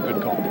would have been a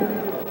good call.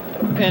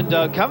 And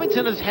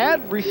Covington has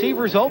had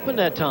receivers open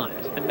at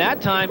times. And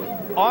that time,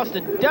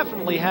 Austin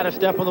definitely had a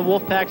step on the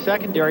Wolfpack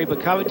secondary, but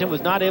Covington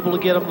was not able to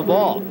get him the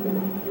ball.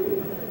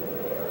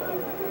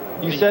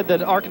 You said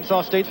that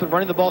Arkansas State's been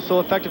running the ball so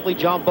effectively.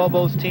 John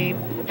Bobo's team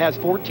has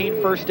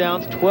 14 first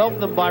downs, 12 of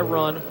them by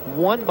run,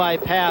 1 by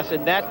pass,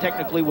 and that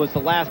technically was the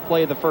last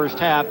play of the first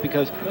half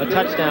because a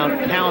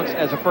touchdown counts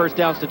as a first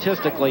down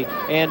statistically,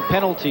 and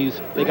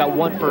penalties, they got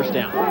 1 first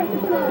down.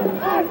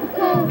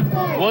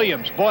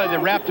 Williams, boy, they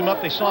wrapped him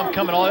up. They saw him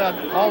coming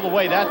all the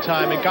way that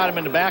time and got him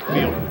in the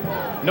backfield.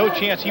 No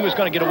chance he was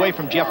going to get away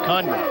from Jeff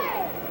Condra.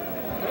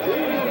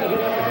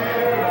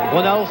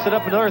 Well, that'll set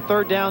up another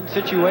third down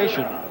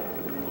situation.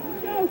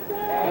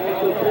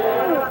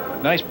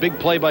 Nice big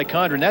play by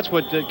Condra, and that's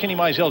what Kenny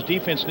Mizell's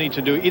defense needs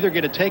to do, either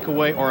get a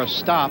takeaway or a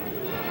stop.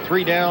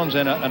 3 downs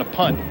and a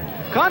punt.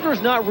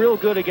 Condra's not real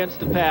good against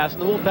the pass,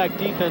 and the Wolfpack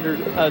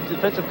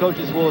defensive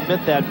coaches will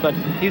admit that, but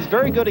he's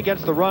very good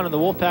against the run, and the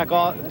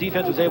Wolfpack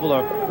defense was able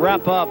to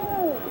wrap up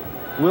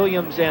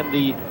Williams and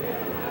the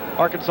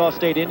Arkansas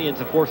State Indians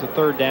to force a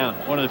third down.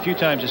 One of the few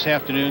times this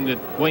afternoon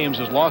that Williams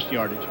has lost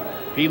yardage.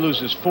 He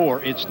loses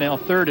 4. It's now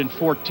 3rd and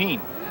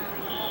 14.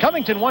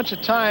 Covington wants a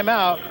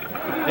timeout.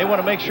 They want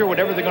to make sure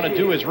whatever they're going to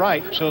do is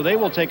right, so they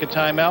will take a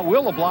timeout.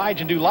 We'll oblige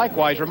and do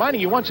likewise, reminding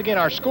you once again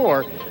our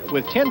score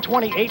with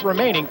 10:28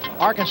 remaining.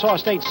 Arkansas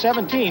State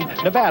 17,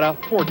 Nevada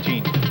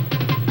 14.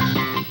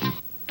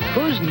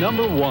 Who's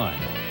number 1?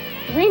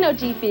 Reno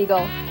Jeep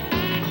Eagle.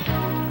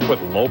 With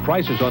low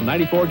prices on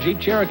 94 Jeep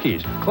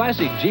Cherokees,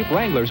 classic Jeep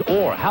Wranglers,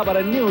 or how about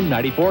a new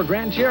 94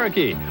 Grand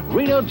Cherokee?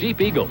 Reno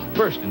Jeep Eagle,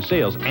 first in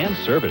sales and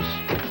service.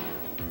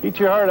 Eat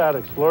your heart out,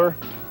 Explorer.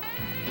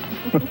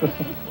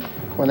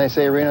 When they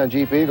say Reno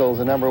Jeep Eagle is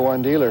the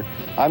 #1 dealer,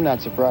 I'm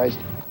not surprised.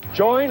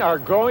 Join our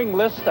growing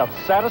list of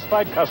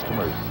satisfied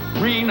customers.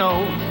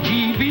 Reno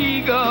Jeep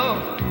Eagle,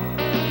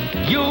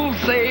 you'll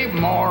save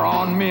more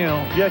on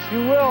milk. Yes, you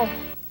will.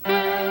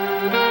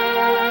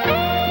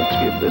 Let's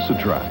give this a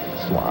try.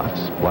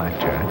 Slots,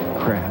 blackjack,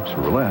 craps,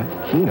 roulette,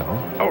 keno.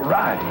 All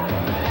right.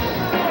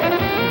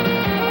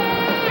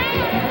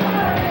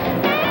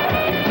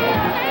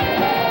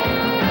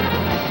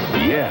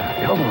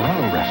 Yeah, El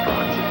Dorado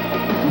restaurants.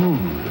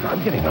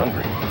 I'm getting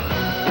hungry.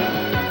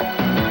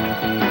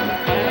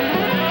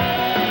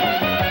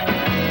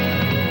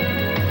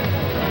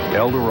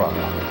 El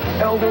Dorado.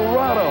 El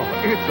Dorado,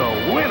 it's a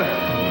winner.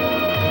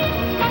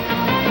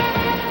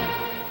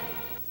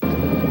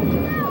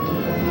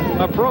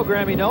 A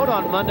programming note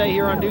on Monday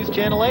here on News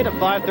Channel 8 at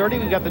 5:30.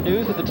 We've got the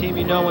news with the team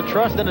you know and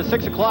trust. Then at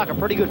 6 o'clock, a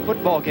pretty good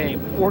football game.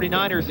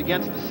 49ers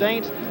against the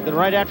Saints. Then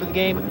right after the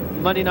game,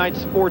 Monday Night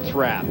Sports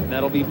Wrap. And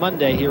that'll be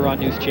Monday here on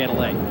News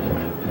Channel 8.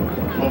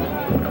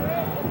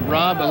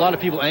 Rob, a lot of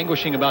people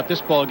anguishing about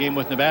this ball game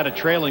with Nevada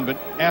trailing, but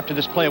after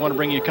this play, I want to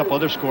bring you a couple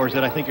other scores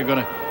that I think are going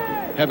to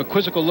have a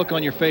quizzical look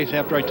on your face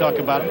after I talk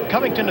about it.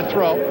 Covington to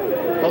throw.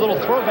 A little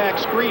throwback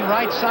screen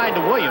right side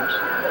to Williams.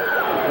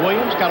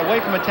 Williams got away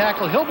from a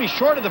tackle. He'll be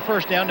short of the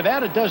first down.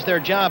 Nevada does their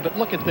job, but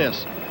look at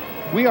this.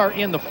 We are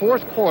in the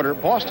 4th quarter.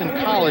 Boston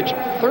College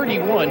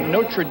 31,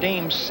 Notre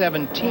Dame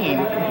 17.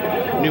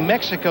 New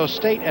Mexico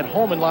State at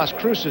home in Las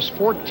Cruces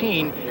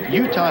 14,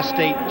 Utah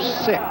State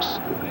 6.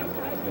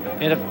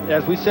 And if,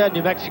 as we said,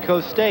 New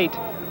Mexico State,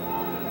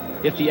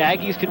 if the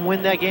Aggies can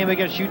win that game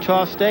against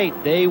Utah State,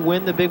 they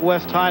win the Big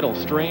West title,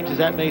 strange as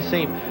that may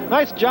seem.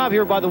 Nice job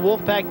here by the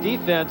Wolfpack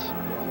defense.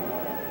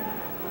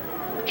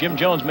 Jim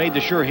Jones made the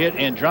sure hit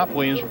and dropped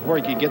Williams before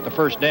he could get the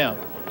first down.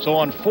 So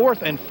on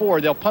 4th and 4,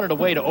 they'll punt it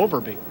away to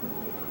Overby.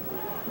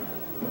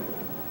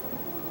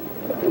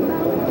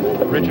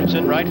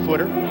 Richardson, right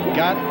footer,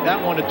 got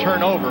that one to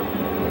turn over.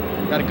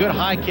 Got a good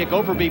high kick.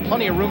 Overby,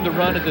 plenty of room to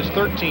run at this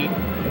 13.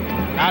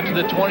 Out to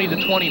the 20,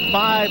 the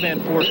 25,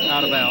 and forced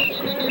out of bounds.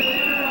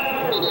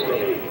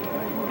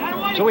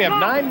 So we have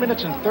 9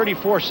 minutes and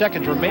 34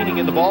 seconds remaining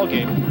in the ball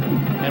game.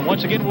 And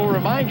once again, we'll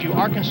remind you,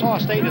 Arkansas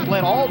State has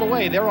led all the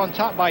way. They're on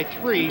top by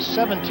 3,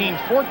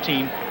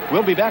 17-14.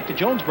 We'll be back to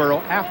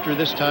Jonesboro after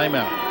this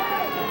timeout.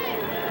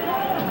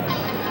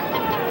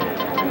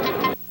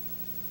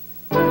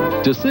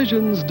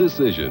 Decisions,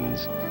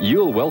 decisions.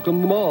 You'll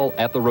welcome them all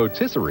at the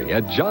Rotisserie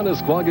at John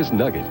Esquagas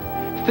Nugget.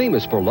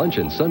 Famous for lunch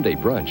and Sunday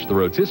brunch, the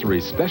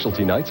Rotisserie's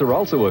specialty nights are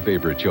also a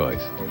favorite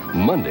choice.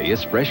 Monday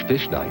is fresh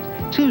fish night,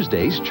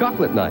 Tuesday's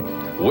chocolate night,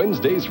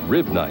 Wednesday's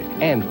rib night,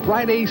 and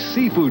Friday's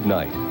seafood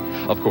night.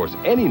 Of course,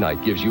 any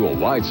night gives you a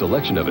wide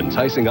selection of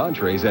enticing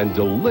entrees and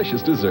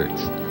delicious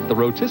desserts. The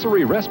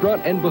Rotisserie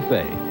Restaurant and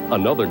Buffet,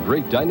 another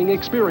great dining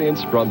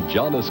experience from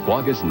John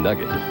Esquagas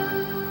Nugget.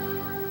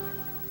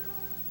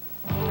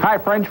 Hi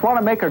friends, want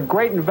to make a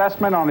great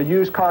investment on a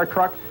used car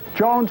truck?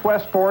 Jones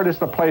West Ford is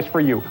the place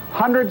for you.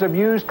 Hundreds of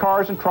used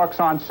cars and trucks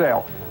on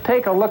sale.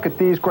 Take a look at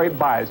these great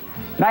buys.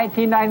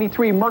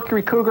 1993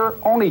 Mercury Cougar,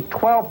 only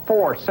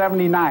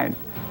 $12,479.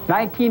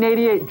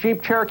 1988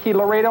 Jeep Cherokee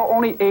Laredo,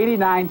 only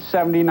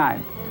 $89.79.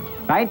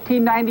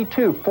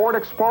 1992 Ford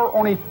Explorer,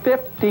 only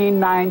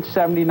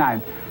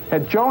 $15,979.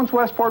 At Jones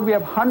West Ford, we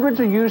have hundreds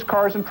of used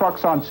cars and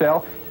trucks on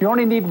sale. You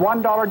only need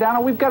 $1 down,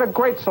 and we've got a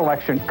great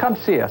selection. Come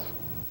see us.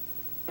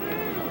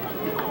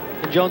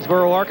 In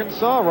Jonesboro,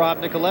 Arkansas, Rob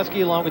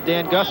Nicoleski along with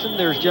Dan Gusson.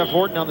 There's Jeff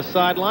Horton on the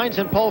sidelines,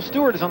 and Paul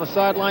Stewart is on the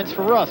sidelines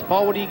for us.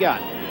 Paul, what do you got?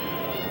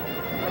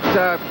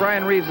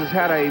 Brian Reeves has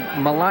had a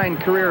malign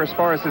career as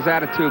far as his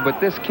attitude, but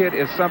this kid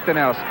is something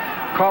else.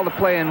 Call the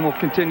play, and we'll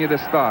continue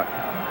this thought.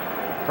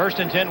 1st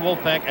and 10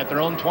 Wolfpack at their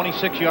own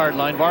 26-yard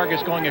line.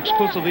 Vargas going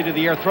exclusively to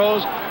the air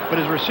throws, but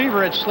his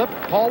receiver had slipped.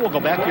 Paul will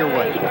go back your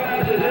way.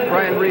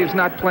 Brian Reeves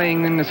not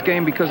playing in this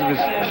game because of his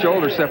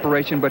shoulder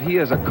separation, but he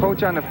is a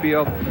coach on the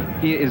field.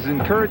 He is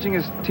encouraging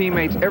his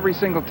teammates every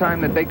single time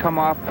that they come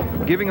off,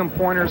 giving them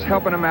pointers,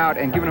 helping them out,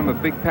 and giving them a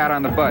big pat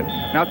on the butt.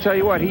 And I'll tell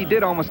you what, he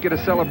did almost get a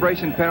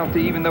celebration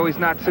penalty, even though he's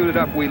not suited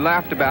up. We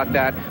laughed about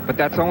that, but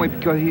that's only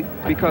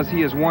because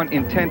he is one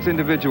intense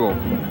individual.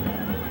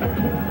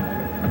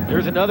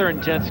 Here's another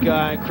intense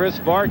guy, Chris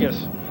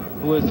Vargas,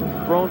 who has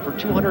thrown for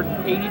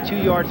 282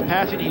 yards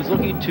passing. He's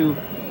looking to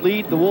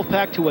lead the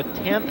Wolfpack to a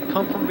 10th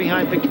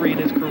come-from-behind victory in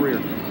his career.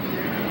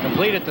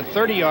 Complete at the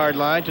 30-yard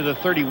line to the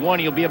 31.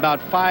 He'll be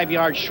about 5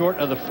 yards short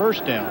of the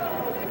first down.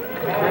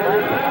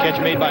 Catch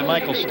made by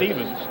Michael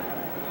Stevens.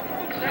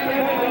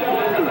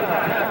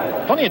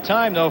 Plenty of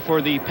time, though,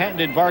 for the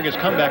patented Vargas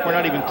comeback. We're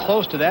not even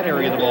close to that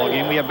area of the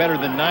ballgame. We have better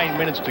than 9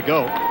 minutes to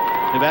go.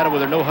 Nevada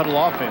with their no-huddle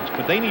offense,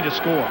 but they need to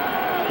score.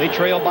 They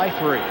trail by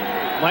 3.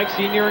 Mike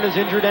Sr. and his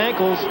injured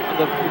ankles,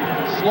 the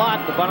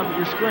slot at the bottom of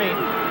your screen.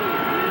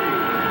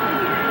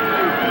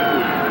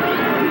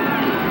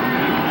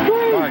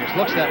 Vargas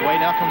looks that way,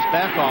 now comes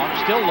back off,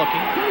 still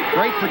looking.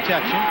 Great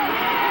protection.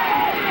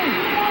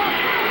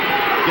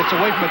 Gets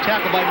away from a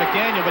tackle by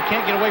McDaniel, but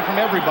can't get away from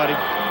everybody.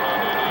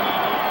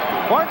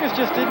 Vargas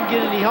just didn't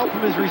get any help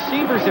from his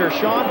receivers there.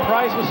 Sean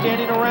Price was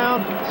standing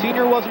around.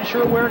 Senior wasn't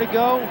sure where to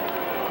go.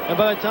 And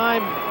by the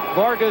time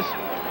Vargas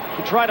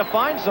to try to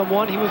find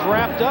someone, he was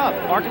wrapped up.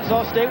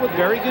 Arkansas State with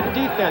very good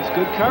defense,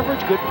 good coverage,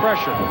 good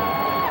pressure.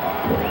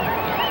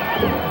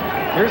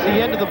 Here's the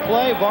end of the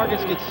play.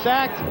 Vargas gets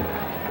sacked.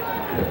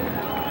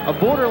 A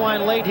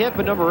borderline late hit,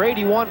 but number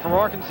 81 from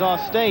Arkansas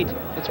State.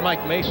 It's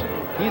Mike Mason.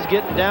 He's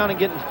getting down and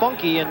getting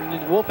funky,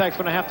 and Wolfpack's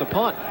going to have to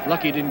punt.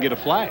 Lucky he didn't get a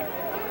flag.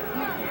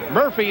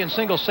 Murphy in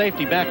single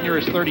safety back near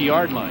his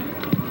 30-yard line.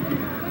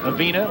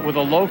 Avina with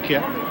a low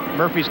kick.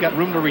 Murphy's got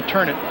room to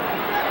return it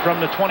from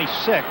the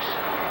 26.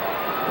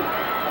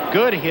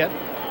 Good hit.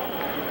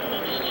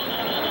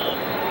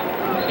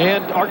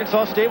 And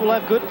Arkansas State will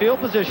have good field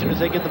position as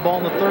they get the ball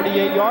on the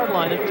 38-yard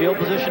line. And field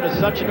position is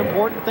such an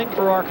important thing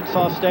for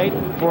Arkansas State.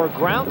 For a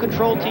ground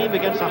control team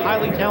against a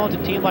highly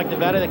talented team like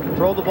Nevada that can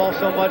throw the ball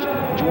so much,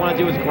 what you want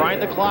to do is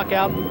grind the clock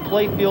out,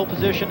 play field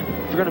position.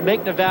 If you're going to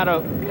make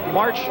Nevada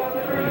march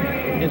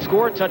and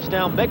score a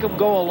touchdown, make them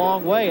go a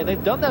long way. And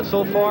they've done that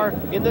so far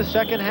in the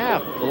second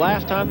half. The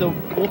last time the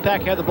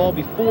Wolfpack had the ball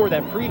before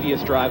that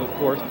previous drive, of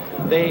course,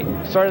 they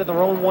started at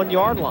their own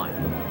 1-yard line.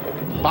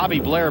 Bobby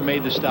Blair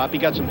made the stop. He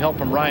got some help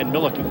from Ryan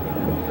Milliken.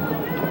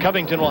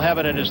 Covington will have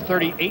it at his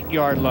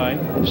 38-yard line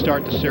to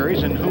start the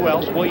series. And who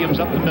else? Williams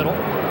up the middle.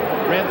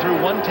 Ran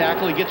through one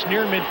tackle. He gets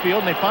near midfield,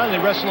 and they finally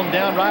wrestle him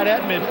down right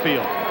at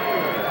midfield.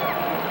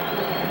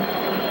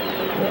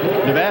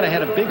 Nevada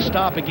had a big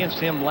stop against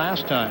him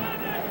last time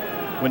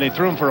when they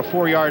threw him for a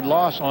 4-yard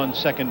loss on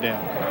second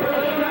down.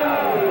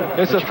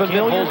 It's but a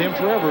familiar, hold him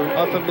forever.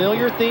 A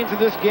familiar theme to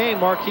this game.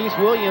 Marquise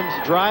Williams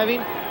driving,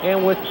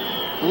 and with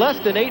less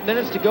than 8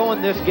 minutes to go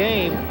in this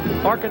game,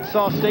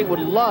 Arkansas State would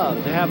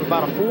love to have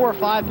about a 4 or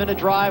 5 minute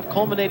drive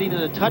culminating in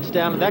a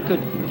touchdown, and that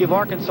could give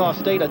Arkansas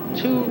State a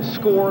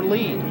 2-score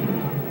lead.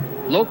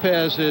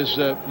 Lopez has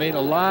made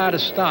a lot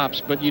of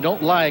stops, but you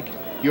don't like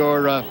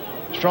your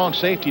strong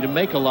safety to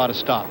make a lot of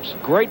stops.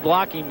 Great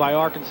blocking by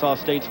Arkansas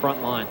State's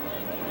front line.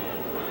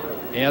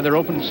 Yeah, they're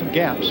opening some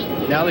gaps.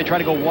 Now they try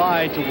to go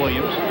wide to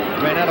Williams.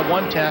 Ran out of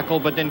one tackle,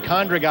 but then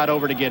Condra got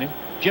over to get him.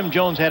 Jim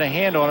Jones had a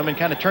hand on him and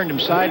kind of turned him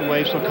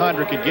sideways so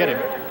Condra could get him.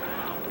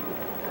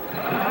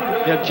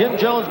 Yeah, Jim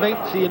Jones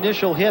makes the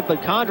initial hit,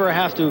 but Condra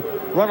has to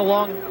run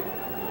along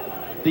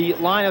the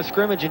line of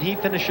scrimmage, and he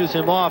finishes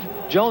him off.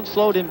 Jones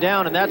slowed him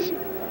down, and that's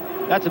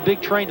a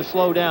big train to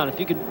slow down. If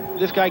you could,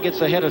 this guy gets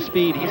ahead of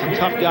speed, he's a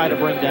tough guy to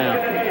bring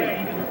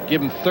down.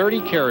 Give him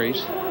 30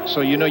 carries.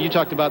 So, you know, you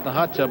talked about the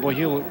hot tub. Well,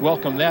 he'll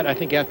welcome that, I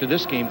think, after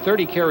this game.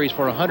 30 carries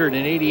for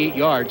 188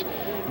 yards.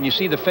 And you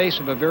see the face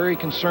of a very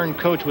concerned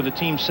coach with a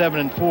team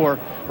 7-4 or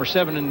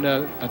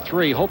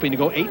 7-3, hoping to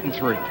go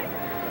 8-3.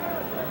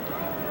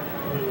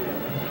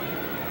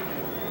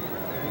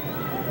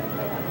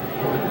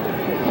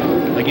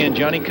 Again,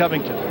 Johnny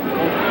Covington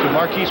to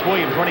Marquise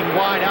Williams, running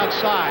wide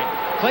outside.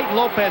 Clayton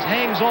Lopez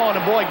hangs on,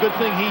 and boy, good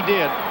thing he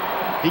did.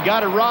 He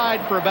got a ride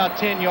for about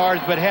 10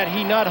 yards, but had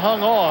he not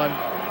hung on,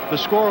 the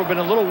score would have been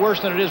a little worse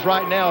than it is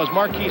right now, as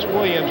Marquise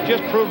Williams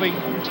just proving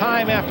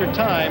time after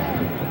time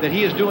that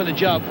he is doing the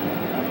job.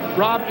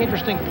 Rob,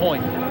 interesting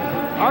point.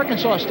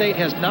 Arkansas State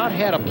has not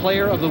had a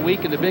player of the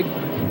week in the Big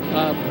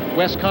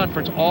West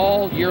Conference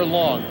all year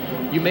long.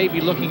 You may be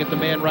looking at the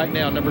man right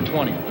now, number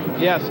 20.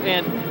 Yes,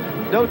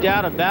 and no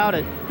doubt about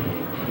it,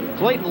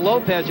 Clayton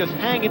Lopez just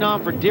hanging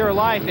on for dear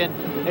life,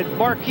 and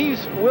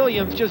Marquise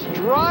Williams just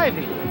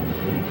driving.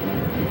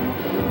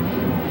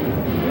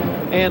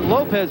 And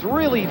Lopez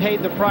really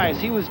paid the price.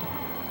 He was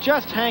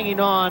just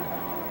hanging on.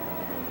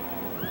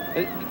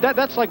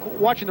 That's like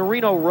watching the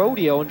Reno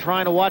Rodeo and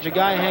trying to watch a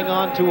guy hang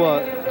on to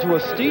a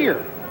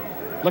steer.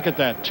 Look at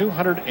that,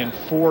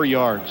 204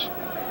 yards.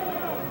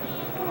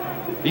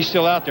 He's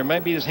still out there.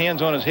 Maybe his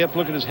hands on his hip.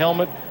 Look at his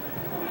helmet.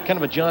 Kind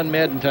of a John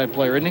Madden type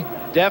player, isn't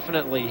he?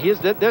 Definitely.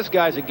 This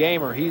guy's a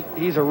gamer.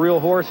 He's a real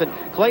horse. And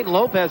Clayton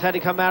Lopez had to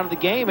come out of the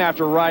game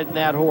after riding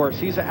that horse.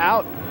 He's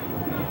out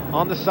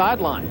on the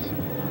sidelines.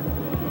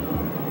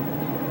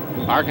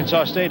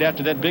 Arkansas State,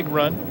 after that big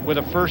run, with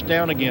a first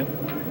down again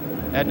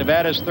at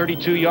Nevada's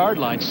 32-yard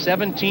line.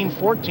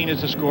 17-14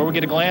 is the score. We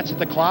get a glance at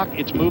the clock.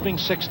 It's moving.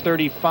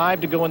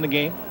 6:35 to go in the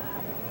game.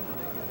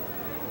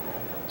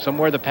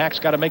 Somewhere the Pack's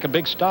got to make a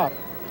big stop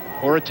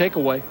or a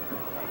takeaway.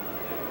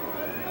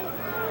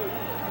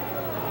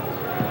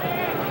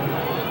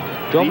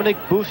 Dominic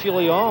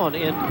Bouchillon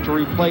in to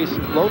replace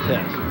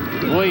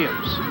Lopez.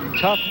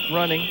 Williams, tough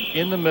running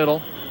in the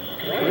middle.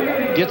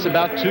 Gets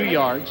about 2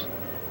 yards.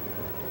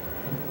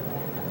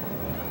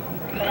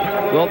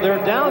 Well,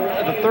 they're down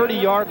at the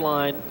 30-yard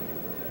line.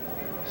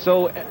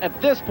 So at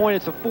this point,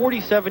 it's a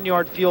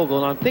 47-yard field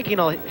goal. And I'm thinking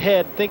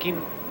ahead,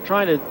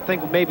 trying to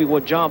think maybe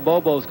what John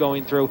Bobo's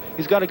going through.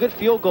 He's got a good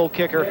field goal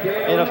kicker,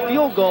 and a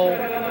field goal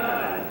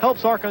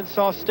helps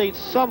Arkansas State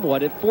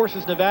somewhat. It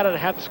forces Nevada to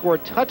have to score a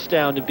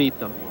touchdown to beat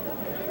them.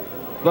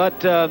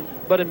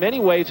 But in many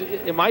ways,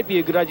 it might be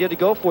a good idea to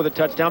go for the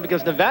touchdown,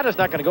 because Nevada's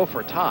not going to go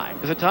for a tie,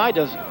 because a tie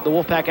does the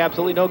Wolfpack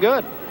absolutely no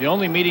good. The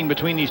only meeting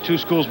between these two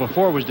schools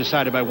before was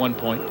decided by 1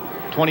 point,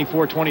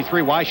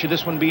 24-23. Why should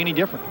this one be any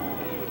different?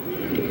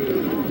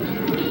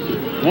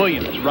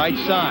 Williams, right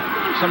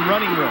side, some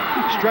running room,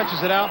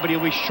 stretches it out, but he'll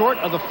be short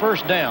of the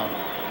first down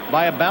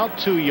by about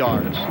 2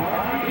 yards.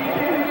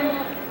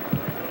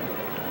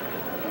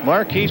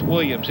 Marquise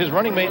Williams, his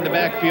running mate in the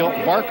backfield,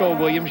 Barco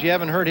Williams. You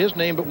haven't heard his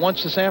name but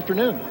once this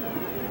afternoon.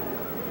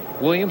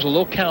 Williams, a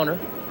little counter.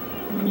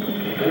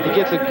 He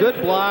gets a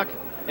good block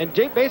and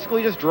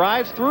basically just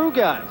drives through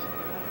guys.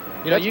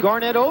 That's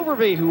Garnett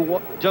Overby, who,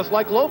 just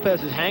like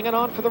Lopez, is hanging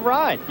on for the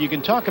ride. You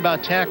can talk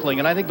about tackling,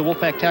 and I think the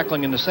Wolfpack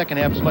tackling in the second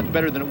half is much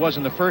better than it was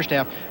in the first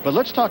half. But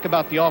let's talk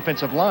about the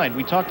offensive line.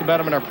 We talked about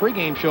them in our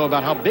pregame show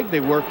about how big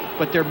they were,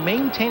 but they're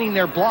maintaining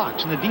their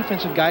blocks, and the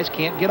defensive guys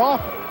can't get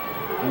off.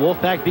 The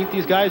Wolfpack beat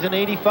these guys in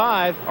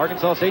 '85.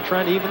 Arkansas State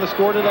trying to even the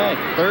score today.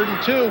 3rd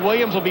and 2.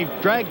 Williams will be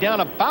dragged down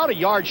about a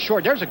yard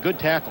short. There's a good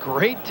tackle.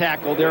 Great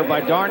tackle there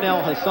by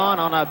Darnell Hassan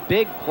on a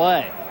big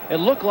play. It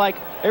looked like,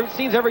 it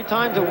seems every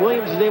time that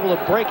Williams is able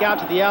to break out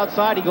to the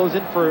outside, he goes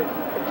in for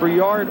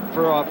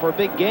a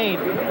big gain.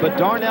 But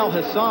Darnell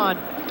Hassan,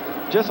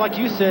 just like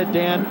you said,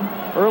 Dan,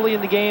 early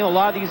in the game, a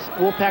lot of these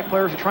Wolfpack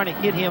players are trying to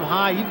hit him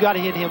high. You've got to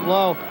hit him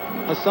low.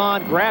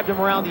 Hassan grabbed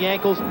him around the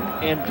ankles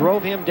and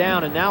drove him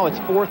down, and now it's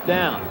 4th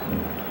down.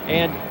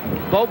 And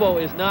Bobo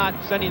is not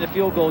sending the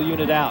field goal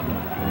unit out.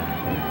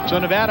 So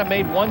Nevada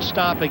made one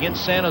stop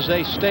against San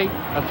Jose State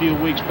a few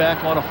weeks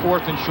back on a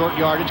 4th and short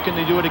yardage. Can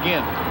they do it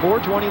again?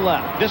 4:20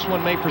 left. This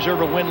one may preserve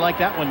a win like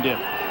that one did.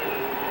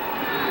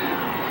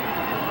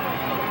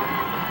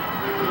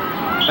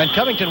 And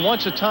Covington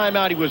wants a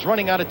timeout. He was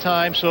running out of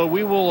time, so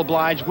we will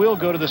oblige. We'll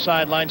go to the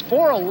sidelines.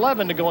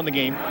 4:11 to go in the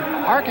game.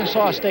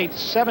 Arkansas State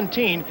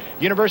 17,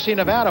 University of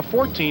Nevada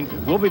 14.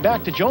 We'll be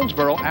back to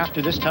Jonesboro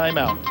after this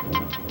timeout.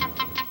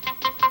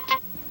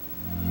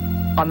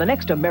 On the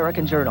next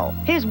American Journal,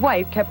 his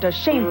wife kept a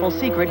shameful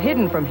secret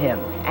hidden from him.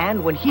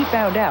 And when he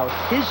found out,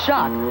 his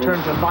shock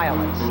turned to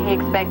violence. He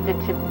expected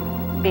to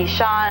be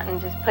shot and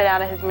just put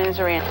out of his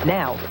misery.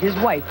 Now, his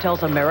wife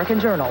tells American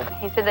Journal.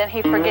 He said that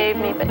he forgave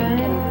me, but he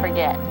couldn't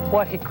forget.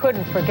 What he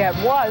couldn't forget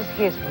was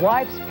his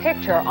wife's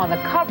picture on the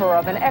cover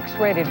of an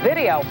X-rated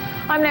video.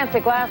 I'm Nancy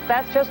Glass.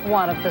 That's just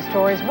one of the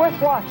stories worth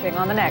watching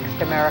on the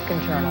next American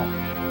Journal.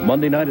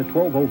 Monday night at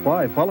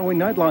 12:05, following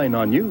Nightline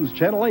on News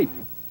Channel 8.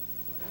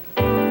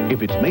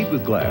 If it's made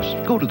with glass,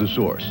 go to the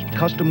source.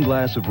 Custom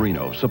Glass of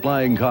Reno,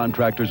 supplying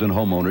contractors and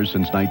homeowners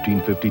since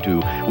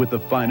 1952 with the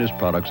finest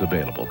products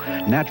available.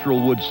 Natural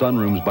wood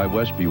sunrooms by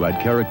Westview add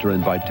character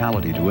and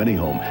vitality to any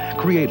home.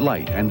 Create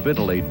light and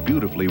ventilate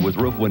beautifully with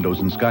roof windows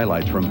and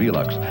skylights from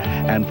Velux.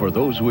 And for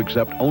those who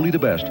accept only the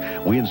best,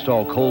 we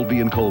install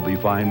Colby & Colby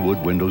fine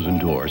wood windows and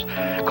doors.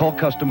 Call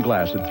Custom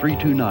Glass at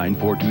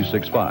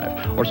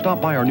 329-4265 or stop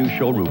by our new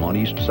showroom on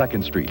East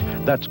 2nd Street.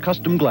 That's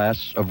Custom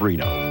Glass of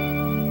Reno.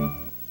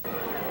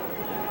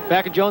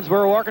 Back in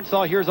Jonesboro,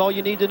 Arkansas, here's all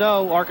you need to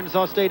know.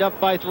 Arkansas State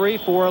up by 3,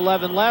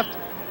 4:11 left,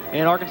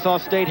 and Arkansas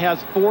State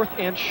has 4th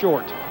and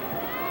short.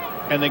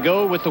 And they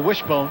go with the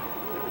wishbone,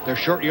 their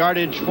short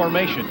yardage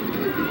formation.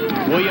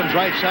 Williams,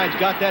 right side's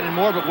got that and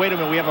more, but wait a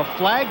minute, we have a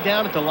flag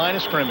down at the line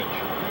of scrimmage.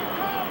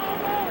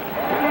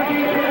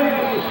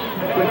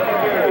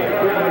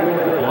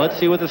 Well, let's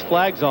see what this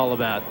flag's all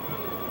about.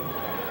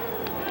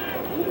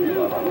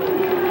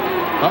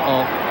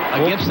 Uh-oh.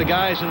 Against the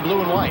guys in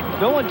blue and white.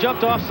 No one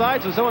jumped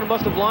offside, so someone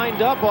must have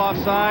lined up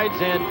offsides.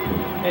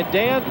 And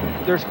Dan,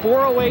 there's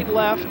 4:08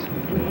 left,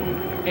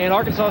 and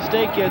Arkansas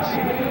State gets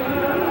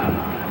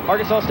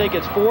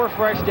 4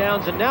 fresh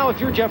downs. And now,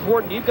 if you're Jeff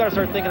Horton, you've got to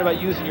start thinking about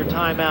using your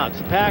timeouts.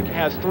 The Pack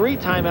has 3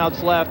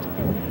 timeouts left,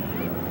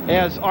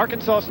 as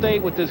Arkansas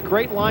State, with this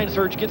great line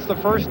surge, gets the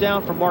first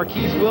down from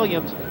Marquise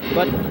Williams.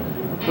 But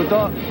with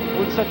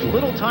such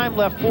little time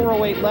left,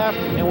 4:08 left,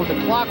 and with the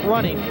clock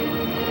running,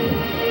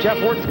 Jeff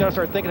Horton's got to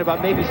start thinking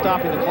about maybe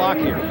stopping the clock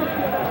here.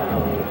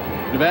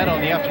 Nevada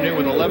on the afternoon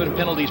with 11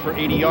 penalties for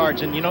 80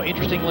 yards. And, you know,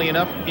 interestingly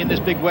enough, in this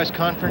Big West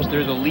Conference,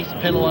 there's a least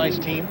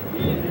penalized team.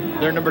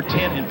 They're number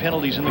 10 in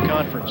penalties in the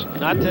conference.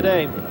 Not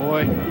today.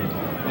 Boy,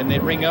 and they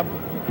ring up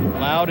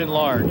loud and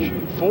large.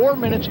 4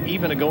 minutes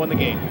even to go in the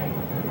game.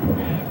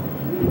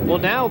 Well,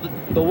 now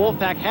the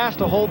Wolfpack has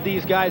to hold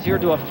these guys here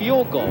to a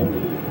field goal,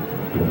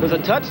 because a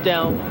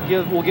touchdown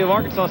will give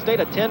Arkansas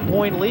State a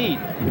 10-point lead.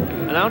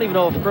 And I don't even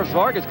know if Chris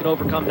Vargas can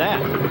overcome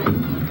that.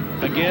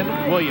 Again,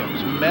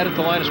 Williams met at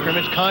the line of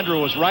scrimmage. Condra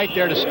was right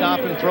there to stop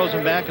him, throws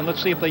him back, and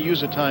let's see if they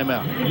use a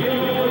timeout.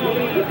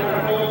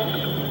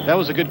 That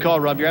was a good call,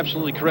 Rob. You're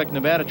absolutely correct.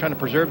 Nevada, trying to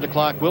preserve the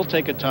clock, will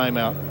take a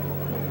timeout.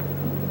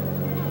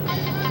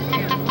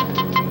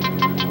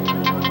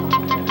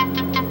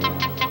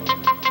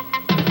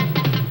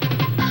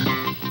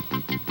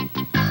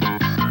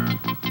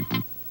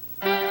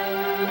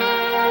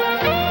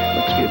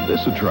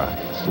 This a try.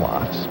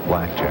 Slots,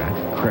 blackjack,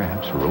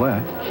 craps,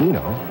 roulette,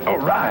 keno. All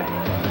right.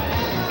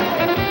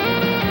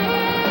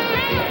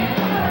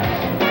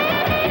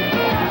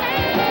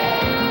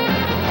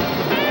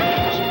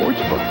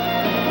 Sportsbook.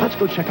 Let's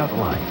go check out the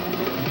line.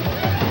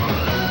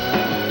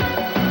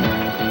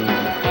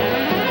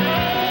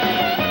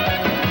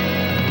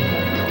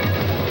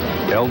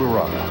 El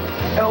Dorado.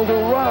 El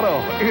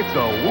Dorado. It's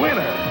a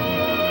winner.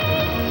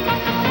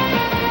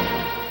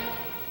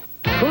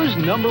 Who's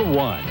number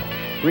 1?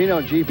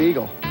 Reno Jeep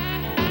Eagle.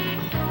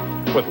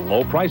 With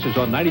low prices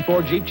on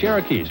 94 Jeep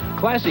Cherokees,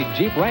 classic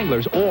Jeep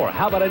Wranglers, or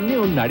how about a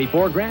new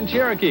 94 Grand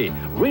Cherokee?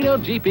 Reno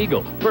Jeep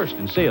Eagle, first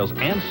in sales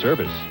and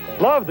service.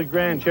 Love the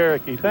Grand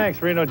Cherokee.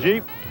 Thanks, Reno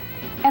Jeep.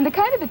 And the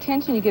kind of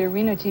attention you get at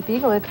Reno Jeep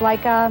Eagle, it's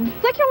like you're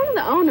one of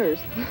the owners.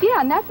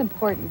 Yeah, and that's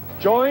important.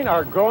 Join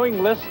our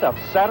growing list of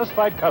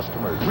satisfied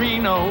customers.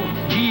 Reno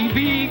Jeep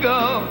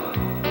Eagle.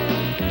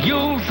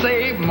 You'll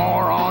save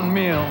more on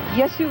meal.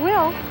 Yes, you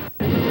will.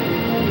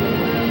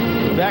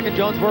 Back in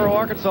Jonesboro,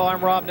 Arkansas,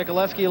 I'm Rob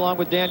Nicoleski along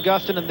with Dan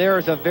Gustin, and there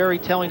is a very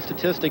telling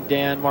statistic,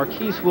 Dan.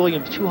 Marquise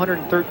Williams,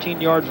 213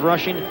 yards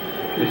rushing.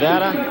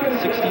 Nevada,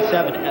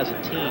 67 as a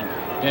team.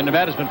 And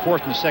Nevada's been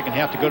forced in the second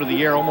half to go to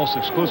the air almost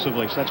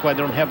exclusively, so that's why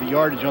they don't have the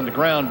yardage on the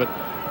ground, but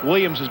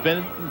Williams has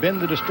been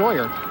the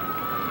destroyer.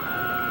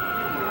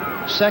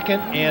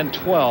 2nd and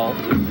 12.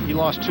 He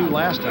lost 2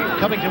 last time.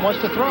 Covington wants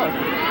to throw.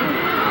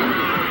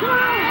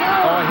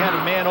 Oh, he had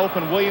a man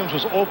open. Williams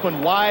was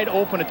open, wide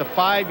open at the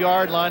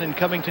 5-yard line, and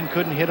Covington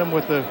couldn't hit him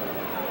with a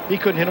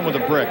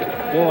brick.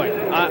 Boy,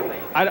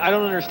 I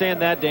don't understand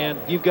that, Dan.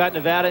 You've got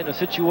Nevada in a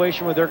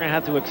situation where they're going to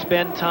have to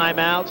expend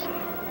timeouts,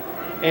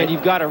 and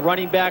you've got a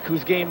running back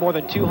who's gained more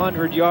than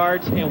 200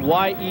 yards, and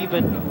why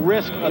even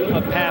risk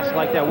a pass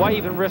like that? Why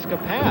even risk a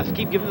pass?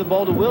 Keep giving the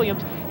ball to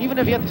Williams. Even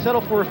if you have to settle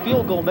for a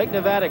field goal, make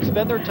Nevada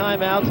expend their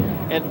timeouts,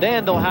 and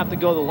then they'll have to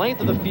go the length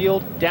of the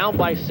field, down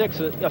by 6.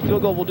 A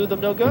field goal will do them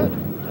no good.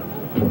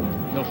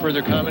 No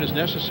further comment is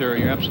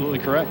necessary. You're absolutely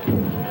correct.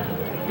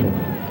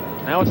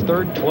 Now it's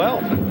 3rd and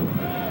 12.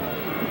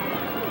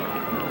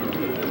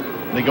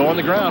 They go on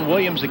the ground.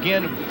 Williams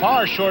again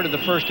far short of the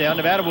first down.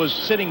 Nevada was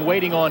sitting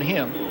waiting on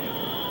him.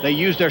 They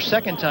used their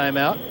second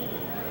timeout.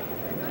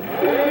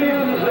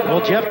 Well,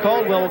 Jeff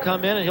Caldwell will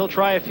come in and he'll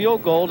try a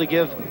field goal to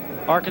give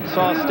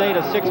Arkansas State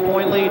a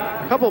 6-point lead.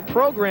 A couple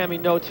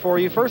programming notes for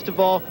you. First of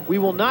all, we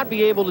will not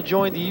be able to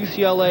join the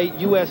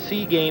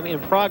UCLA-USC game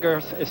in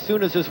progress as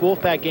soon as this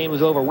Wolfpack game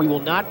is over. We will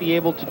not be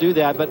able to do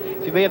that, but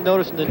if you may have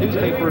noticed in the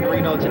newspaper in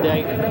Reno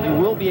today, you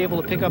will be able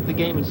to pick up the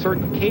game in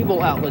certain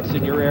cable outlets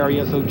in your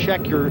area, so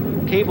check your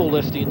cable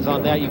listings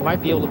on that. You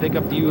might be able to pick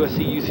up the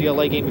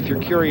USC-UCLA game if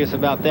you're curious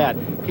about that.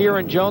 Here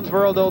in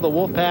Jonesboro, though, the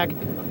Wolfpack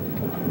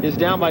is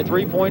down by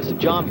 3 points to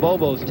John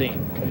Bobo's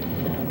team.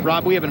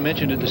 Rob, we haven't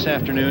mentioned it this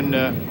afternoon.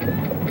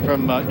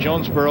 from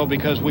Jonesboro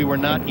because we were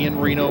not in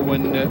Reno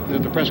when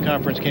the press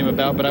conference came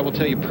about. But I will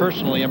tell you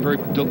personally, I'm very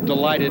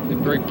delighted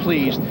and very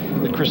pleased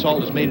that Chris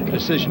Ault has made a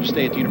decision to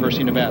stay at the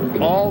University of Nevada.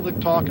 All the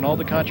talk and all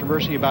the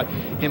controversy about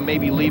him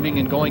maybe leaving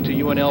and going to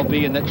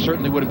UNLV, and that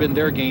certainly would have been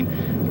their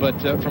gain. But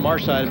from our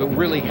side of it,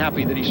 really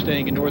happy that he's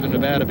staying in Northern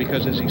Nevada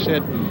because, as he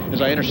said,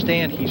 as I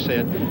understand he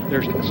said,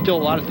 there's still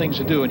a lot of things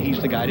to do, and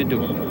he's the guy to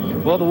do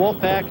it. Well, the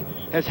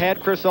Wolfpack has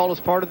had Chris Ault as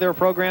part of their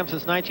program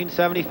since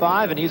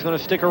 1975, and he's going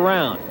to stick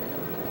around.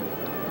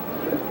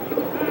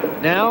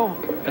 Now,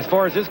 as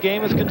far as this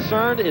game is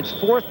concerned, it's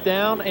 4th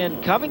down,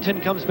 and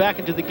Covington comes back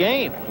into the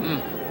game.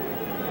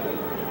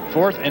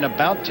 4th and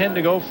about 10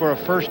 to go for a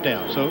first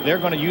down. So they're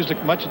going to use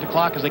as much of the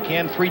clock as they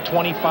can.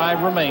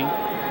 3:25 remain.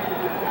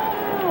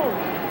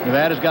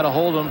 Nevada's got to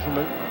hold them from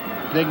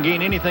they can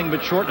gain anything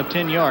but short of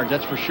 10 yards,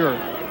 that's for sure.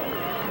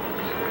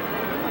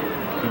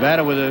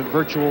 Nevada with a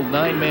virtual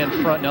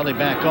 9-man front. Now they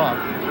back off.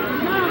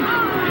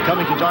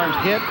 Covington's arms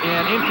hit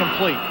and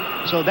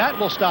incomplete. So that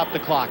will stop the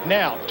clock.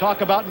 Now,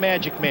 talk about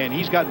Magic Man.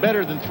 He's got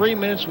better than 3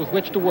 minutes with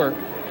which to work,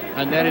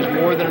 and that is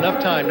more than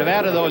enough time.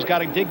 Nevada, though, has got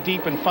to dig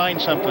deep and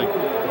find something.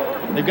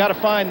 They've got to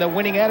find the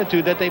winning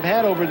attitude that they've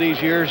had over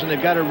these years, and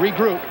they've got to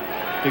regroup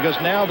because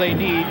now they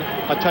need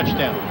a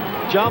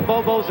touchdown. John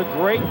Bobo's a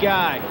great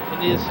guy,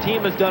 and his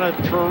team has done a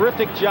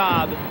terrific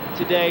job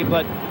today,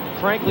 but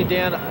frankly,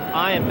 Dan,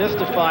 I am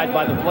mystified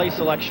by the play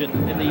selection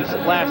in these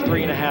last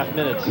 3.5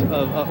 minutes,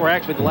 or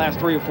actually the last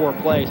 3 or 4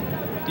 plays.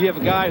 You have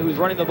a guy who's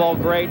running the ball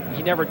great.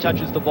 He never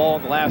touches the ball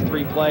in the last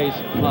 3 plays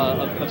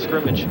of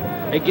scrimmage.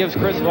 It gives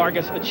Chris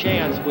Vargas a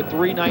chance with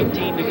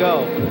 3:19 to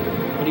go,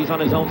 but he's on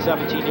his own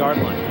 17-yard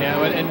line.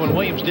 Yeah, and when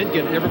Williams did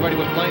get it, everybody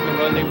was playing the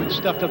run. They were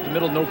stuffed up the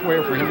middle,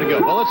 nowhere for him to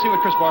go. Well, let's see what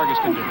Chris Vargas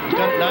can do. He's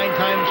done it 9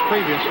 times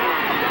previous.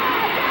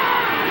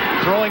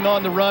 Throwing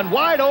on the run,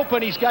 wide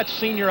open. He's got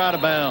Senior out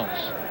of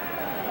bounds.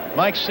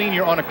 Mike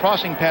Senior on a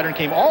crossing pattern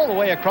came all the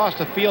way across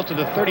the field to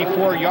the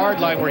 34-yard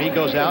line where he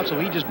goes out, so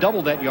he just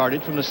doubled that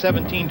yardage from the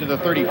 17 to the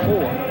 34.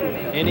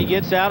 And he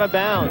gets out of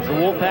bounds. The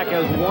Wolfpack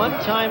has 1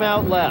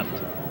 timeout left.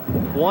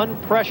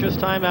 1 precious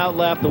timeout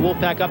left. The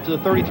Wolfpack up to the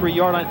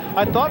 33-yard line.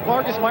 I thought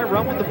Vargas might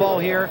run with the ball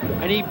here,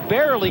 and he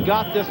barely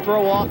got this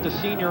throw off to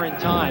Senior in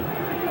time.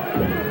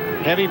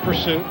 Heavy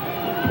pursuit.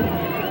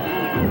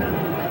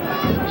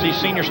 See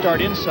Senior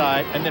start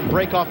inside and then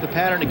break off the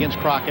pattern against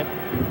Crockett.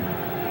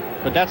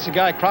 But that's the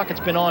guy. Crockett's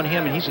been on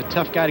him, and he's a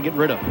tough guy to get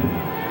rid of.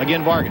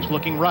 Again, Vargas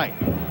looking right.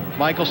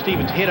 Michael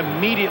Stevens hit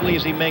immediately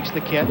as he makes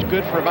the catch.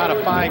 Good for about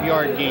a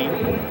 5-yard gain.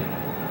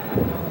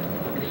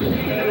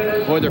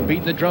 Boy, they're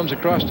beating the drums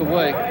across the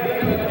way.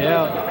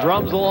 Yeah,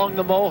 drums along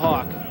the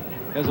Mohawk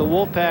as the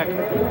Wolfpack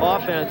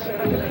offense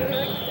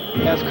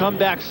has come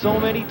back so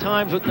many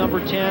times with number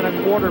 10,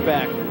 a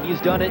quarterback. He's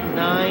done it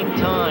 9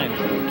 times.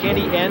 Can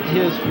he end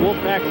his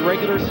Wolfpack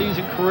regular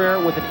season career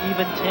with an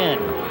even 10?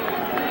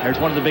 There's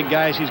one of the big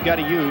guys he's got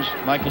to use,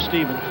 Michael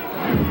Stevens.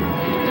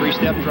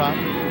 3-step drop.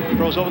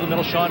 Throws over the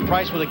middle. Sean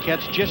Price with a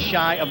catch just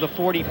shy of the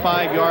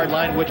 45-yard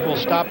line, which will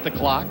stop the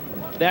clock.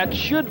 That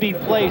should be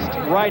placed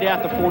right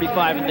at the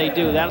 45, and they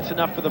do. That's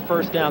enough for the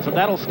first down, so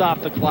that'll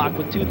stop the clock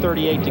with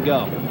 2:38 to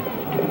go.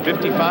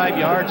 55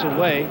 yards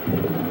away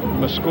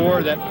from a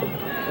score that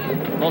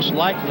most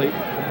likely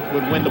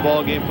would win the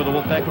ball game for the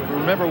Wolfpack. But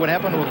remember what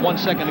happened with 1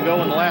 second to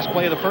go in the last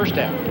play of the first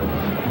half.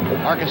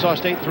 Arkansas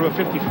State threw a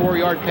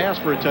 54-yard pass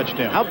for a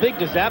touchdown. How big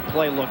does that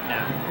play look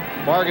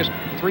now? Vargas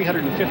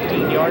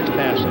 315 yards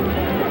passing,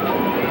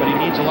 but he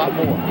needs a lot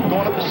more.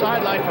 Going up the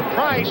sideline for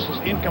Price is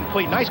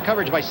incomplete. Nice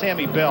coverage by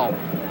Sammy Bell.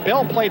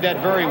 Bell played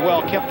that very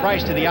well, kept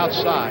Price to the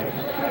outside.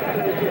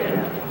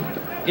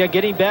 Yeah,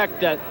 getting back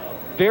that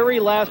very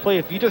last play,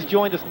 if you just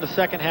joined us in the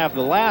second half,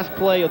 the last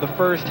play of the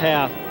first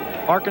half,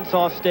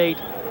 Arkansas State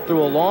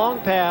threw a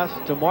long pass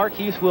to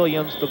Marquise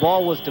Williams. The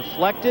ball was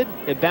deflected.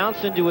 It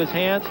bounced into his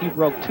hands. He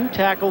broke 2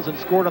 tackles and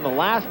scored on the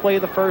last play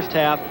of the first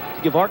half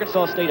to give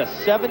Arkansas State a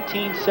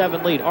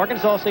 17-7 lead.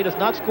 Arkansas State has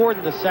not scored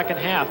in the second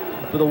half,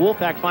 but the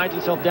Wolfpack finds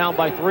itself down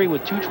by 3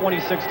 with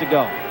 2:26 to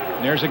go.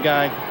 And there's a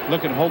guy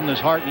looking, holding his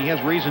heart, and he has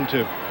reason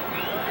to.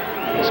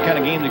 It's the kind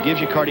of game that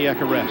gives you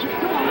cardiac arrest.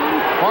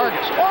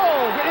 Vargas. Oh,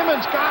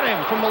 Emmons got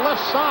him from the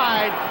left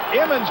side.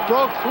 Emmons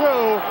broke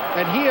through,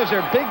 and he is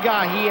their big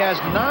guy. He has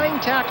 9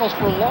 tackles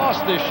for loss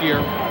this year.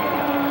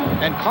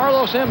 And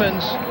Carlos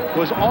Emmons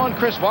was on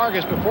Chris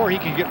Vargas before he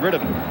could get rid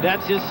of him.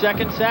 That's his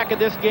 2nd sack of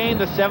this game,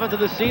 the 7th of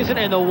the season,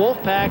 and the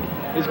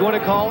Wolfpack is going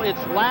to call its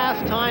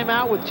last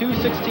timeout with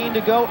 2:16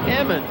 to go.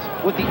 Emmons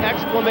with the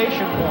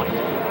exclamation point.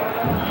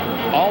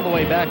 All the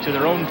way back to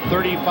their own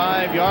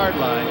 35-yard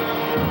line.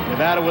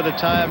 Nevada with a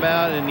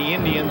timeout, and the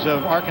Indians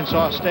of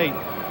Arkansas State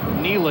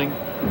kneeling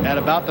at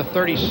about the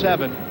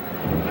 37.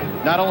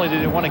 Not only do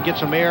they want to get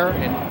some air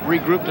and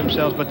regroup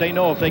themselves, but they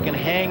know if they can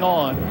hang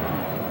on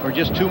for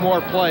just 2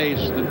 more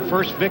plays, the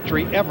first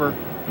victory ever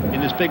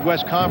in this Big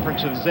West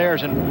Conference is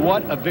theirs, and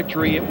what a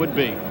victory it would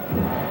be.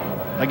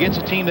 against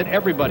a team that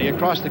everybody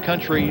across the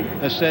country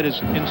has said is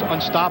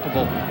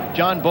unstoppable.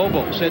 John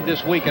Bobo said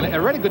this week, and I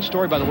read a good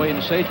story, by the way, in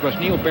the Sagebrush.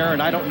 Neil Barron,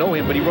 I don't know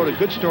him, but he wrote a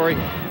good story.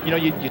 You know,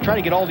 you try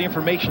to get all the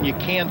information you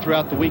can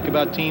throughout the week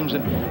about teams,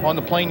 and on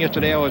the plane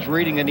yesterday I was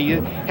reading, and he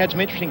had some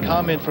interesting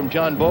comment from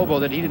John Bobo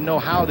that he didn't know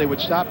how they would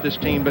stop this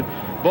team, but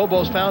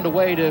Bobo's found a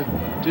way to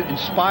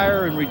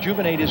inspire and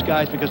rejuvenate his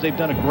guys because they've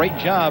done a great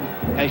job.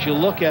 As you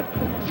look at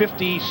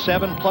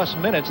 57-plus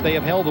minutes, they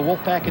have held the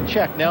Wolfpack in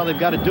check. Now they've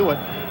got to do it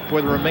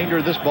for the remainder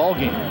of this ball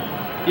game.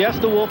 Yes,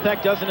 the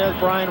Wolfpack doesn't have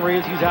Brian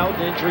Reeves. He's out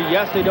with injury.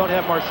 Yes, they don't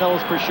have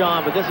Marcellus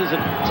Prashant, but this is a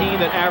team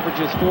that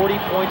averages 40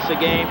 points a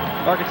game.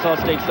 Arkansas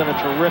State's done a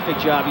terrific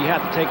job. You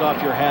have to take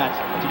off your hats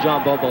to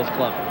John Bobo's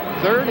club.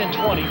 3rd and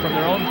 20 from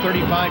their own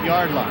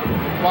 35-yard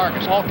line.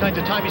 Vargas, all kinds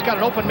of time. He's got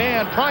an open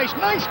man. Price,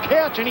 nice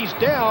catch, and he's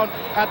down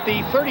at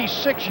the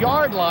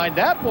 36-yard line.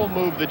 That will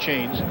move the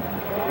chains.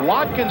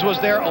 Watkins was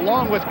there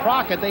along with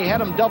Crockett. They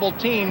had him double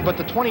teamed, but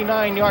the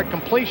 29-yard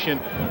completion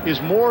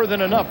is more than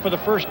enough for the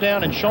first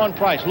down. And Sean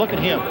Price, look at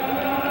him.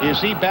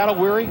 Is he battle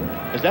weary?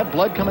 Is that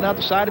blood coming out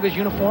the side of his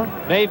uniform?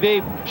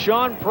 Maybe.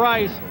 Sean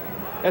Price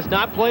has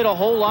not played a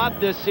whole lot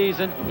this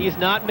season. He's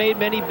not made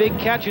many big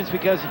catches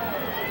because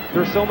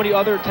there's so many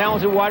other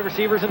talented wide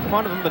receivers in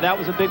front of him, but that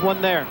was a big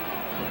one there.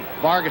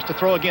 Vargas to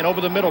throw again over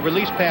the middle,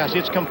 release pass.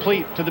 It's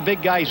complete to the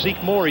big guy,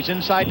 Zeke Moore. He's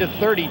inside the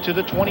 30 to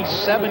the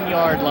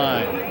 27-yard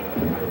line.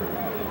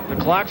 The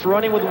clock's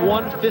running with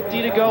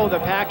 1:50 to go. The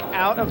Pack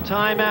out of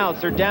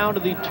timeouts. They're down to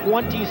the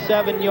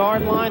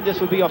 27-yard line. This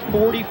would be a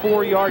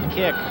 44-yard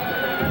kick.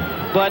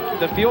 But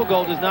the field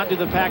goal does not do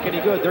the Pack any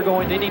good.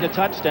 They need a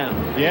touchdown.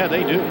 Yeah,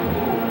 they do.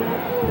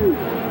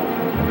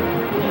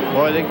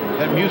 Boy,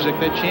 that music,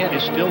 that chant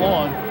is still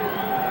on.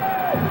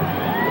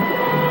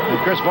 And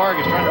Chris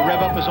Vargas trying to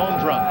rev up his own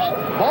drums.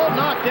 Ball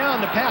knocked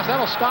down, the pass.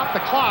 That'll stop the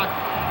clock.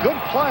 Good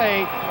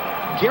play.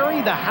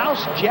 Gary the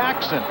House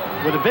Jackson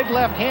with a big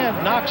left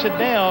hand knocks it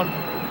down,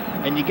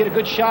 and you get a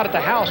good shot at the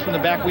House from the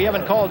back. We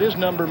haven't called his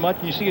number much,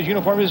 and you see his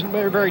uniform isn't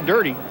very, very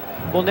dirty.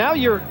 Well, now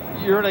you're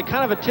in a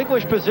kind of a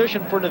ticklish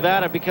position for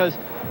Nevada because,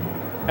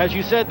 as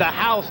you said, the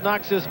House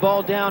knocks this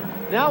ball down.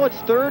 Now it's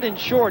 3rd and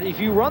short. If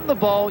you run the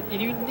ball,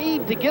 you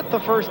need to get the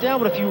first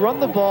down, but if you run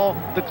the ball,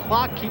 the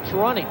clock keeps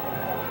running.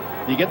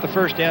 You get the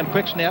first down,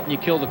 quick snap, and you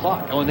kill the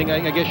clock. The only thing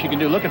I guess you can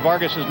do. Look at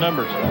Vargas's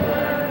numbers.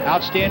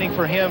 Outstanding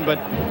for him, but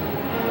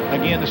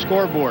again, the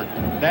scoreboard.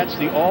 That's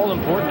the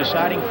all-important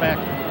deciding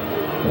factor.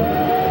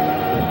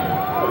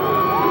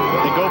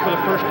 They go for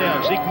the first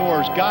down. Zeke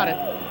Moore's got it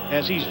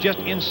as he's just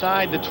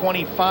inside the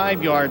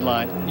 25-yard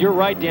line. You're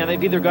right, Dan.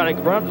 They've either got to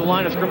run up the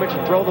line of scrimmage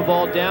and throw the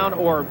ball down,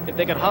 or if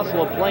they can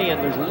hustle a play in,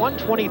 there's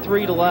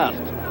 1:23 to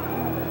left.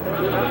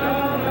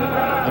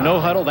 The no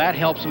huddle, that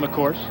helps them, of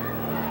course.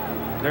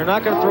 They're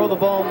not going to throw the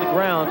ball on the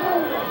ground.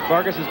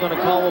 Vargas is going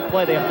to call a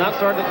play. They have not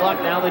started the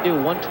clock. Now they do.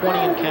 1:20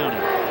 and counting.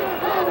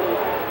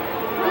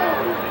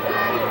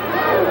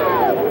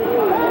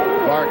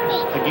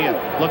 Vargas,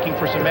 again, looking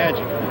for some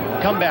magic.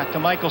 Comeback to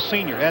Michael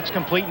Sr. That's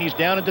complete, and he's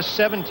down at the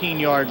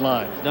 17-yard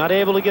line. He's not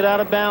able to get out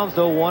of bounds,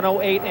 though.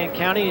 1:08 and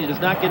counting. He does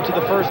not get to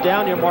the first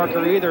down near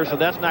marker either, so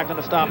that's not going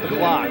to stop the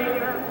clock.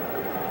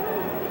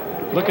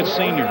 Look at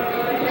Sr.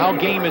 How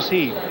game is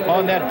he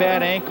on that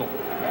bad ankle?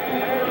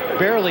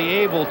 Barely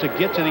able to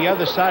get to the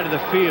other side of the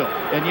field,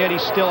 and yet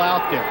he's still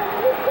out there.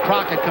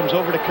 Crockett comes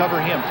over to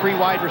cover him. 3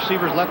 wide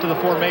receivers left of the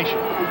formation.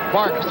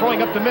 Vargas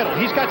throwing up the middle.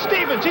 He's got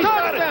Stevens. He's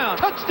got it.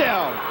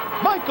 Touchdown.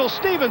 Michael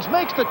Stevens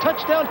makes the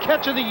touchdown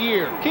catch of the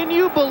year. Can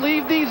you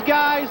believe these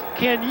guys?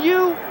 Can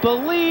you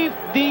believe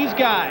these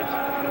guys?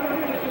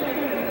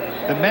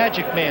 The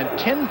Magic Man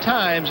 10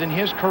 times in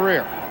his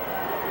career.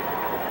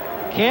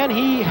 Can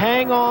he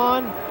hang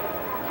on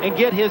and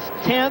get his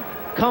 10th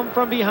come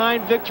from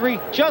behind victory,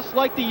 just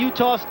like the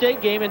Utah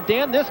State game? And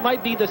Dan, this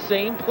might be the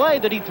same play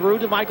that he threw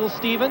to Michael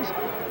Stevens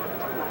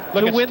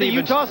to win the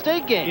Utah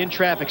State game. In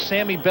traffic,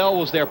 Sammy Bell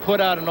was there,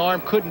 put out an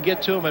arm, couldn't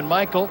get to him, and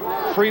Michael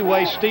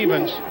Freeway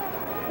Stevens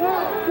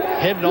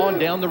headed on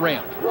down the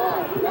ramp.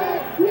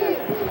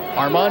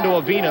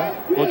 Armando Avina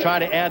will try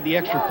to add the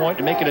extra point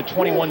to make it a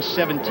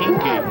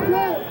 21-17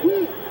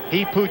 game.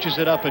 He pooches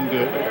it up and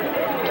good.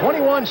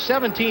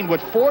 21-17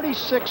 with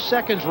 46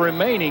 seconds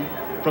remaining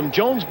from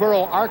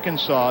Jonesboro,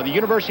 Arkansas. The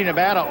University of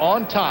Nevada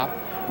on top.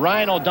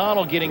 Ryan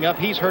O'Donnell getting up.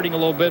 He's hurting a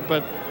little bit,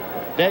 but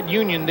that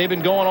Union, they've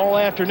been going all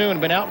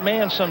afternoon, been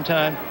outmanned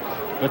sometime,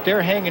 but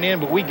they're hanging in.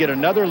 But we get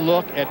another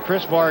look at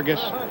Chris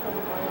Vargas,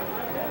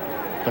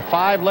 the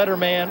 5-letter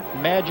man,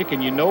 Magic,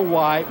 and you know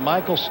why.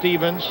 Michael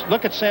Stevens.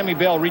 Look at Sammy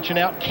Bell reaching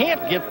out.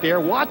 Can't get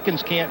there.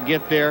 Watkins can't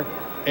get there.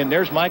 And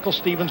there's Michael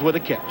Stevens with a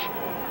catch.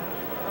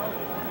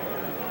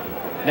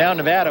 Now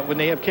Nevada, when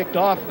they have kicked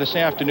off this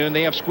afternoon,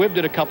 they have squibbed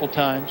it a couple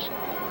times.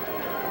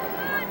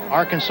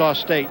 Arkansas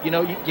State, you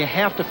know, you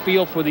have to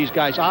feel for these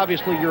guys.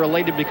 Obviously, you're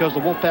elated because the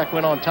Wolfpack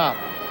went on top.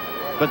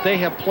 But they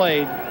have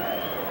played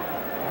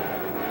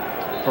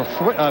for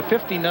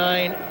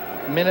 59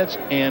 minutes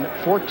and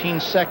 14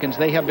 seconds.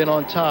 They have been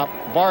on top.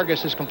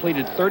 Vargas has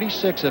completed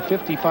 36 of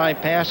 55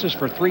 passes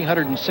for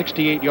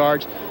 368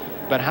 yards.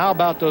 But how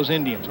about those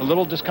Indians? A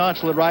little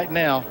disconsolate right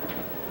now.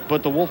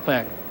 But the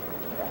Wolfpack,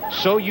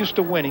 so used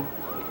to winning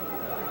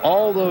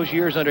all those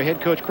years under head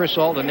coach Chris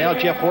Ault, and now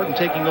Jeff Horton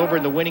taking over,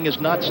 and the winning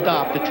has not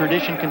stopped. The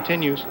tradition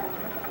continues.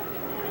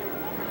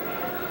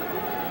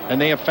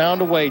 And they have found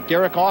a way.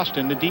 Derek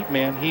Austin, the deep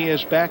man, he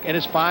is back at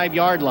his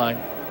 5-yard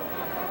line.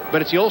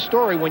 But it's the old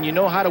story. When you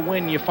know how to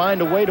win, you find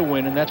a way to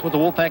win, and that's what the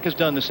Wolfpack has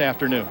done this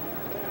afternoon.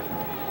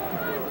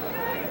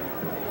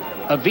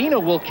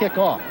 Avina will kick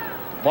off.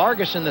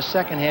 Vargas in the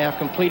second half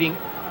completing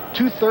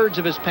 2/3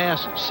 of his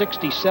passes,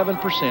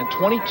 67%,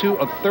 22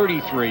 of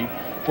 33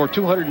 for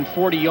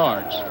 240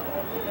 yards.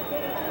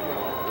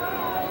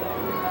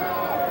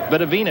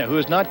 But Avina, who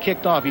has not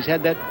kicked off, he's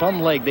had that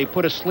bum leg. They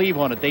put a sleeve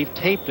on it. They've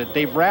taped it.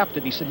 They've wrapped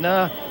it. He said,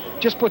 nah,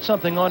 just put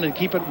something on and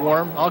keep it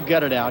warm. I'll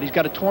gut it out. He's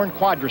got a torn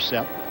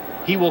quadricep.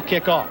 He will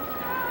kick off.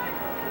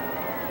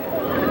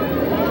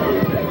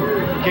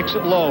 Kicks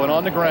it low and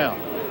on the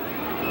ground.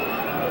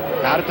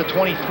 Out at the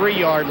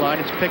 23-yard line,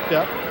 it's picked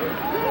up.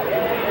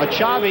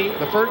 Achavi,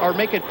 the first, or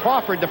make it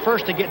Crawford, the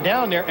first to get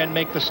down there and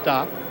make the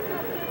stop.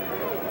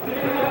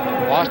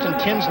 Austin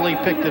Tinsley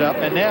picked it up,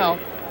 and now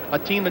a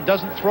team that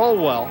doesn't throw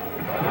well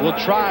will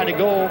try to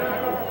go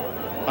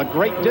a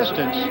great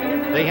distance.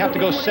 They have to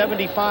go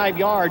 75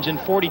 yards in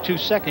 42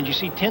 seconds. You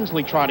see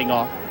Tinsley trotting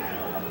off.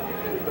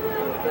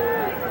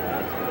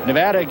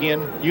 Nevada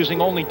again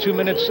using only 2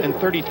 minutes and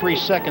 33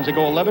 seconds. They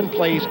go 11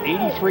 plays,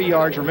 83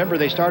 yards. Remember,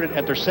 they started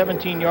at their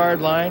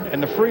 17-yard line,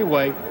 and the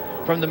freeway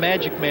from the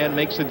Magic Man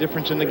makes the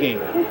difference in the game.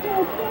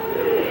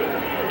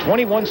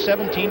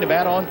 21-17,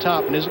 Nevada on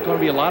top. And is it going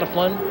to be a lot of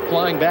fun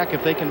flying back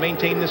if they can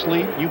maintain this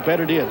lead? You bet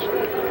it is.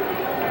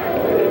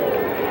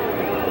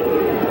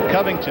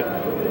 Covington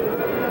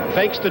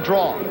fakes the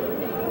draw.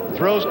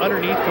 Throws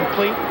underneath,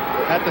 complete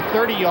at the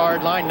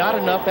 30-yard line. Not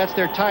enough. That's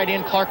their tight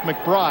end, Clark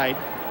McBride.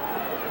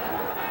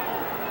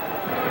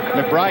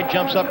 McBride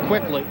jumps up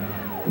quickly.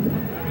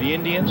 The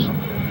Indians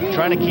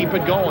trying to keep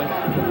it going.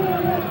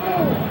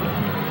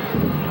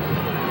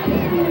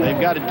 They've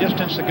got a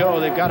distance to go.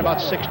 They've got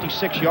about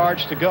 66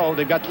 yards to go.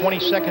 They've got 20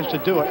 seconds to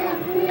do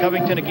it.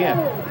 Covington again.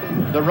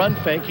 The run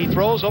fake. He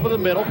throws over the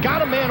middle.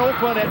 Got a man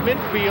open at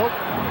midfield.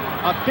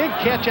 A big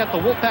catch at the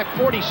Wolfpack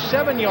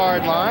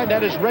 47-yard line.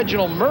 That is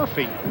Reginald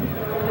Murphy.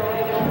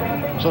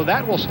 So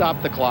that will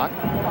stop the clock.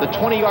 The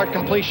 20-yard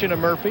completion of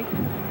Murphy.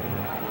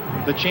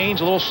 The chain's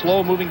a little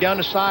slow moving down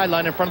the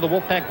sideline in front of the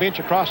Wolfpack bench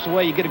across the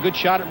way. You get a good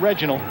shot at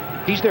Reginald.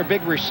 He's their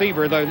big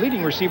receiver, the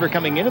leading receiver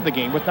coming into the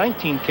game with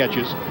 19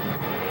 catches.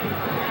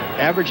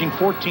 Averaging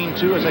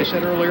 14-2, as I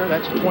said earlier.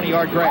 That's a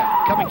 20-yard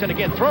grab. Covington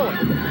again throwing.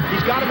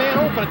 He's got a man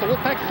open at the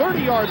Wolfpack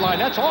 30-yard line.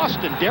 That's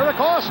Austin,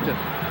 Derek Austin.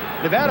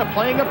 Nevada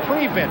playing a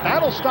prevent.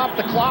 That'll stop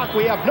the clock.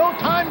 We have no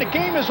time. The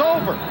game is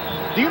over.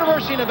 The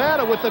University of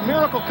Nevada with the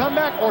miracle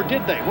comeback, or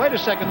did they? Wait a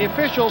second. The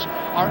officials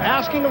are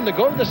asking them to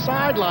go to the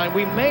sideline.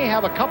 We may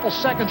have a couple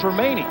seconds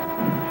remaining.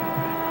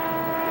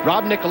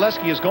 Rob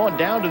Nicoleski has gone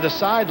down to the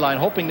sideline,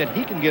 hoping that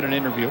he can get an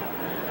interview.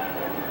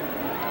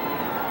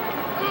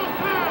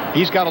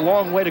 He's got a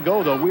long way to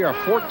go, though. We are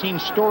 14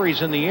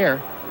 stories in the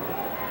air.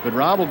 But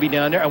Rob will be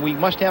down there, and we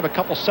must have a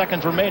couple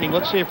seconds remaining.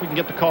 Let's see if we can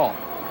get the call.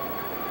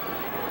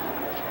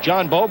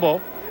 John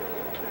Bobo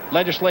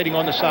legislating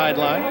on the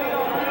sideline.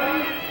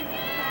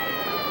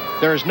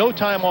 There is no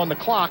time on the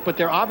clock, but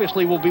there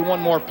obviously will be one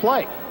more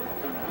play.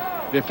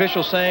 The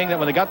official saying that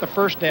when they got the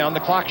first down, the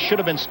clock should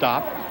have been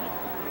stopped.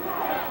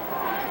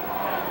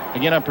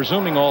 Again, I'm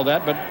presuming all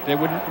that, but there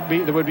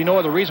would be no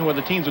other reason why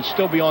the teams would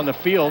still be on the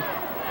field,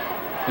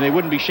 and they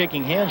wouldn't be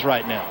shaking hands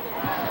right now.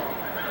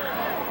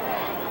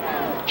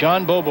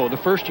 John Bobo, the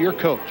first-year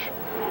coach.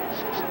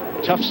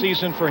 Tough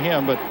season for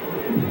him, but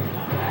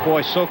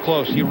boy, so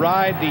close. He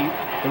ride the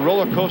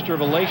roller coaster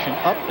of elation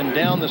up and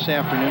down this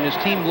afternoon. His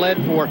team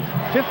led for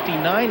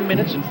 59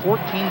 minutes and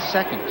 14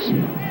 seconds.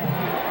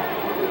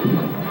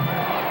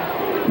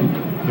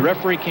 The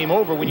referee came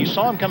over. When you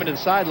saw him coming to the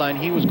sideline,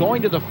 he was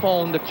going to the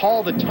phone to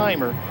call the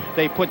timer.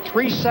 They put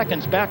 3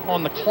 seconds back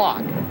on the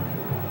clock.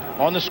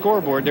 On the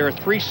scoreboard, there are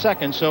 3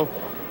 seconds, so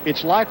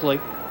it's likely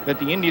that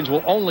the Indians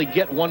will only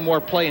get one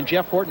more play. And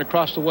Jeff Horton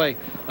across the way,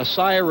 a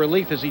sigh of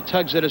relief as he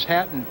tugs at his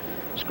hat and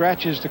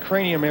scratches the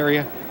cranium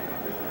area,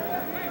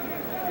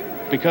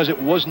 because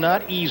it was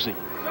not easy.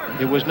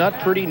 It was not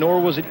pretty,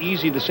 nor was it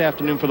easy this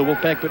afternoon for the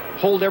Wolfpack, but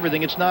hold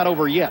everything, it's not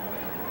over yet.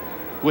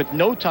 With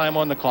no time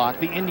on the clock,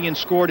 the Indians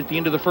scored at the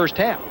end of the first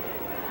half.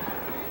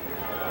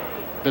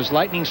 Does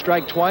lightning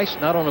strike twice?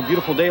 Not on a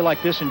beautiful day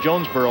like this in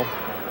Jonesboro.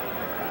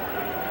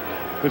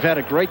 We've had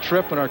a great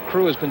trip, and our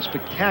crew has been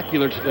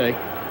spectacular today.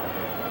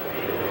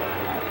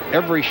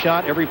 Every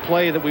shot, every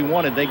play that we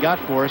wanted, they got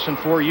for us and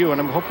for you, and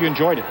I hope you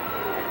enjoyed it.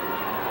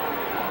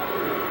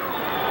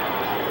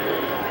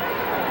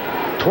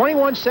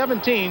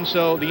 21-17,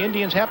 so the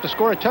Indians have to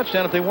score a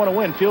touchdown if they want to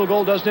win. Field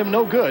goal does them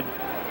no good.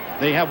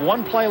 They have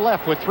one play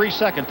left with 3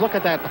 seconds. Look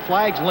at that, the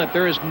flag's limp.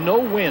 There is no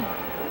wind.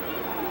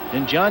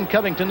 And John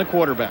Covington, the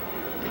quarterback.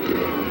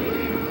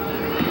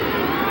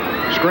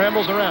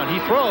 Scrambles around, he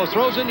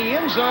throws in the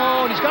end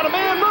zone. He's got a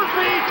man,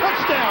 Murphy,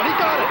 touchdown, he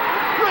got it.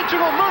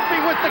 Reginald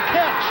Murphy with the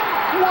catch.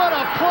 What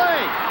a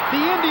play.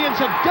 The Indians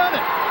have done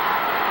it.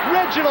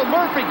 Reginald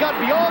Murphy got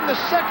beyond the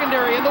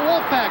secondary in the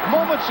Wolfpack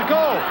moments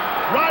ago,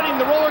 riding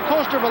the roller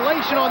coaster of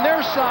elation on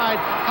their side.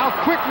 How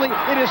quickly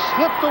it has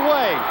slipped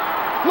away.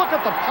 Look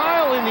at the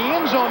pile in the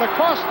end zone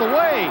across the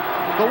way.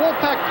 The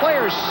Wolfpack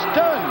players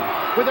stunned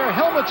with their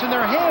helmets in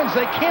their hands.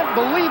 They can't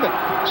believe it.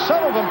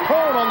 Some of them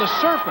prone on the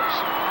surface.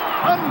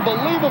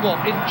 Unbelievable.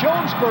 In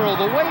Jonesboro,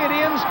 the way it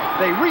ends,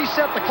 they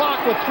reset the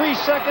clock with 3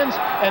 seconds,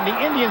 and the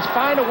Indians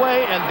find a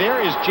way, and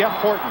there is Jeff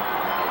Horton.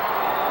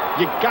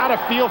 You got to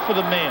feel for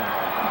the man.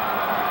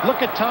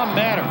 Look at Tom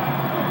Matter.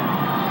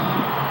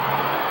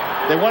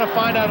 They want to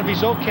find out if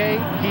he's okay.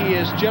 He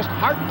is just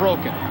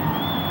heartbroken.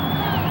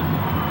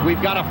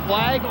 We've got a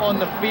flag on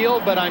the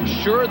field, but I'm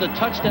sure the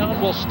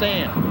touchdown will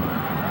stand.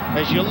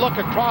 As you look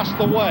across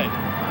the way,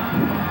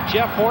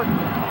 Jeff Horton,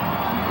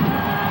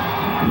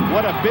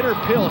 what a bitter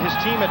pill. His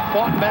team had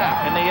fought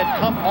back, and they had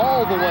come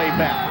all the way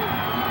back.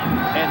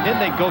 And then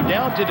they go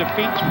down to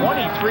defeat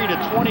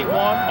 23-21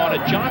 on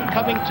a John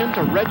Covington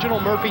to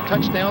Reginald Murphy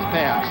touchdown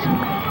pass.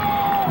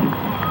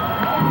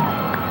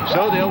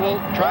 So they will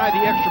try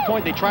the extra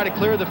point. They try to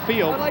clear the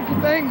field. I'd like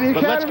to thank the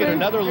But let's Academy. get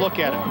another look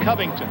at it.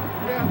 Covington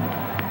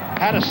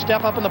had to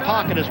step up in the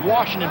pocket as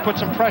Washington put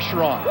some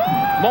pressure on.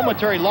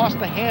 Momentary lost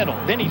the handle.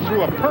 Then he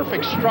threw a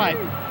perfect strike.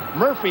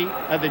 Murphy,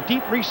 at the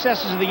deep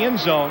recesses of the end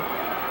zone,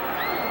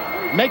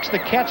 makes the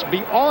catch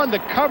beyond the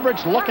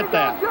coverage. Look at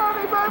that.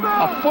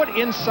 A foot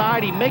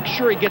inside. He makes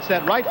sure he gets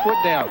that right foot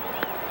down.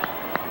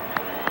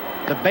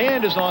 The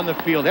band is on the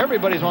field.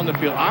 Everybody's on the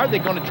field. Are they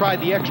going to try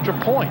the extra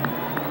point?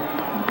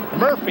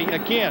 Murphy,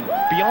 again,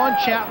 beyond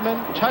Chapman,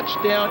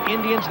 touchdown.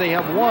 Indians, they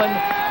have won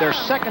their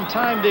second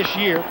time this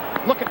year.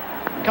 Look at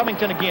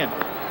Covington again.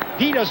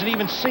 He doesn't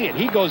even see it.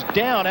 He goes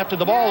down after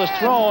the ball is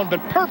thrown,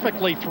 but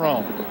perfectly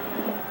thrown.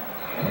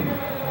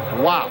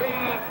 Wow.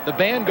 The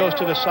band goes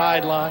to the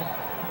sideline.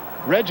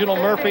 Reginald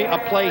Murphy, a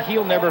play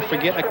he'll never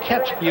forget, a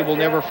catch he will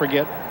never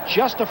forget.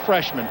 Just a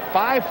freshman,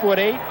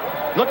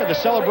 5'8". Look at the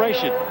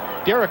celebration.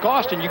 Derek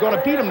Austin, you're going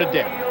to beat him to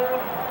death.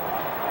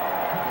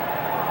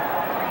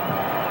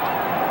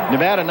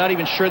 Nevada not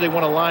even sure they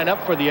want to line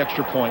up for the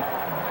extra point.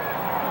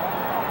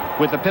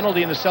 With the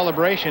penalty in the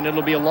celebration,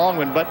 it'll be a long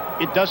one, but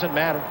it doesn't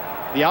matter.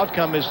 The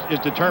outcome is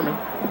determined.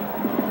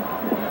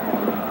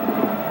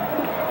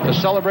 The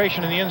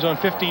celebration in the end zone,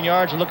 15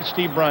 yards, and look at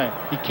Steve Bryant.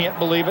 He can't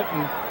believe it,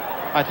 and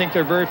I think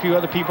there are very few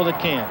other people that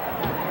can.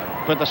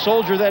 But the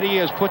soldier that he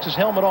is puts his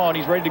helmet on.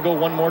 He's ready to go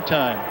one more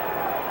time.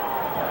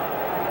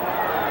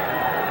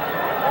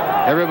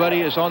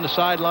 Everybody is on the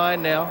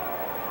sideline now.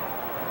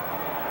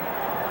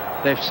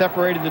 They've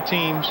separated the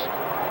teams.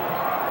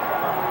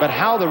 But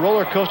how the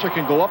roller coaster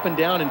can go up and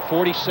down in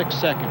 46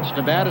 seconds.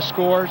 Nevada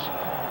scores.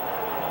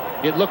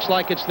 It looks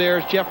like it's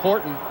theirs. Jeff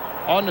Horton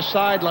on the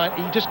sideline.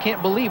 He just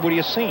can't believe what he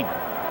has seen.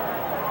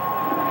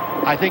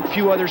 I think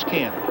few others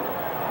can.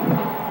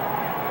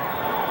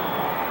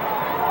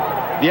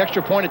 The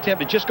extra point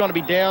attempt is just going to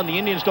be down. The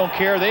Indians don't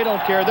care. They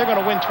don't care. They're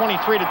going to win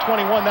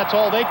 23-21. That's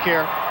all they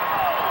care.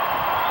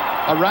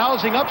 A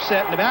rousing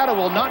upset. Nevada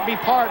will not be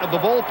part of the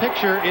bowl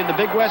picture in the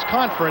Big West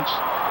Conference.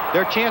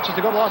 Their chances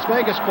to go to Las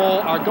Vegas Bowl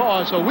are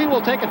gone, so we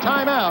will take a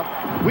timeout.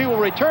 We will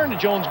return to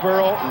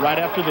Jonesboro right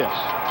after this.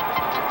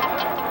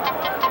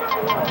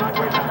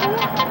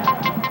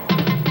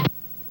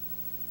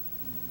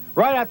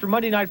 Right after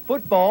Monday Night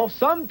Football,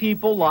 some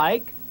people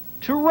like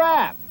to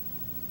rap.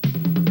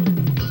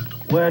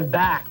 We're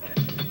back.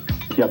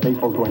 Yeah,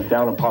 baseball's going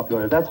down in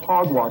popularity. That's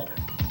hogwash.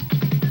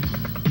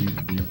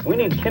 We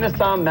need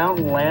Kennesaw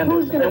Mountain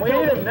Landers. Who's going to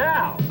beat him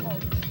now?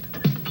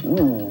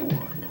 Ooh.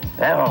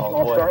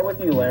 I'll start with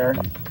you, Larry.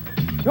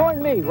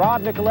 Join me,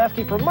 Rob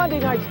Nikolewski, for Monday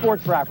Night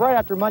Sports Wrap, right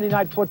after Monday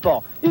Night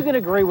Football. You can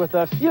agree with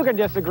us. You can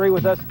disagree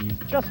with us.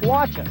 Just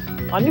watch us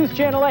on News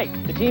Channel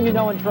 8, the team you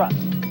know and trust.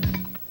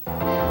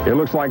 It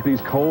looks like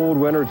these cold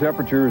winter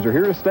temperatures are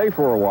here to stay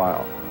for a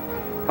while.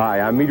 Hi,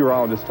 I'm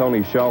meteorologist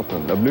Tony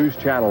Shelton of News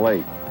Channel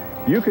 8.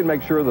 You can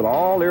make sure that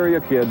all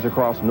area kids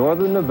across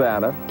northern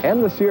Nevada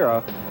and the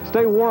Sierra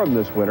stay warm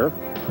this winter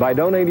by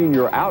donating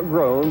your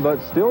outgrown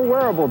but still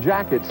wearable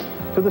jackets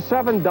to the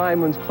 7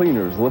 Diamonds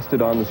cleaners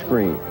listed on the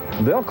screen.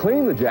 They'll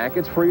clean the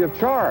jackets free of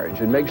charge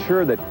and make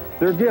sure that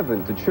they're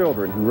given to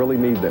children who really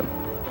need them.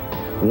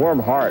 Warm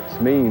hearts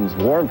means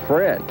warm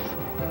friends.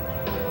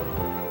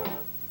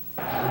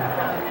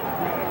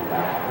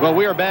 Well,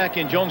 we are back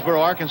in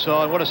Jonesboro,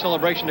 Arkansas, and what a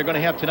celebration they're going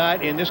to have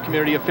tonight in this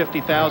community of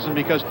 50,000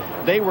 because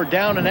they were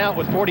down and out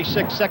with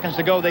 46 seconds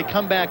to go. They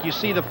come back. You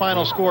see the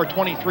final score,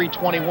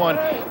 23-21.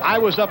 I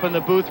was up in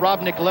the booth. Rob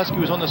Nikolewski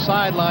was on the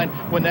sideline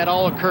when that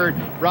all occurred.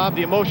 Rob,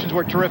 the emotions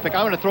were terrific.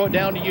 I'm going to throw it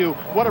down to you.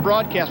 What a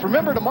broadcast.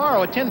 Remember,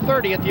 tomorrow at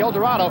 10:30 at the El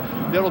Dorado,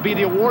 there will be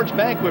the awards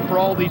banquet for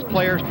all these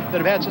players that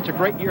have had such a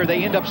great year.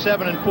 They end up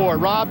 7-4.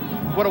 Rob,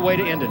 what a way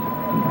to end it.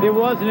 It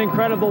was an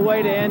incredible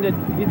way to end it.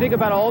 You think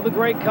about all the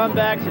great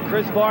comebacks that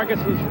Chris Vargas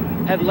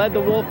had led the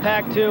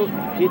Wolfpack to.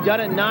 He'd done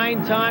it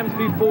 9 times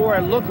before.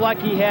 It looked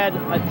like he had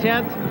a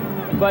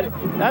 10th. But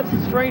that's the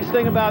strange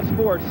thing about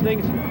sports.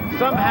 Things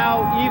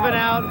somehow even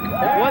out.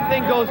 One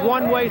thing goes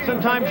one way,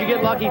 sometimes you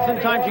get lucky,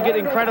 sometimes you get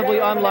incredibly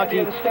unlucky.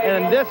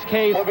 And in this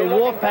case, the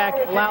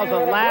Wolfpack allows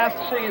a last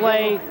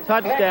play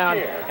touchdown.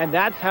 And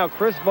that's how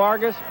Chris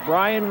Vargas,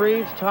 Brian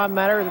Reeves, Tom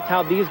Matter, that's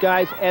how these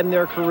guys end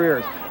their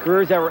careers.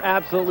 Careers that were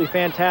absolutely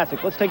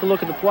fantastic. Let's take a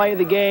look at the play of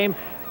the game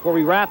before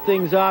we wrap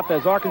things up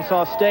as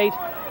Arkansas State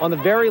on the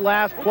very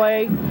last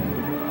play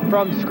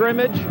from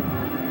scrimmage.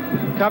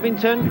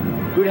 Covington,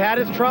 who'd had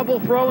his trouble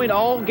throwing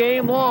all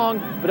game long,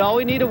 but all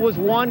he needed was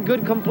one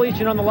good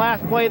completion on the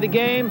last play of the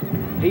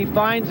game. He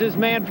finds his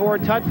man for a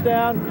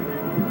touchdown,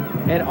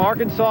 and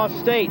Arkansas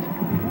State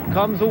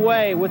comes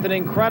away with an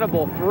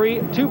incredible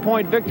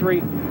 2-point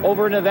victory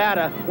over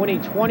Nevada, winning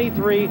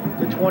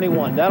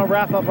 23-21. That'll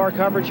wrap up our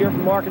coverage here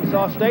from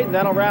Arkansas State, and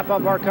that'll wrap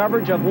up our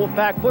coverage of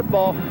Wolfpack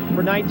football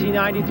for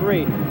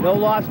 1993. No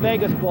Las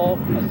Vegas Bowl,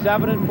 a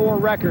 7-4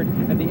 record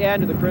at the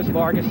end of the Chris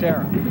Vargas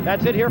era.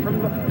 That's it here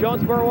from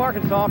Jonesboro,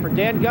 Arkansas. For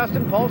Dan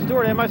Gustin, Paul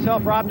Stewart, and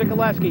myself, Rob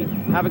Nicoleski.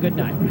 Have a good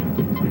night.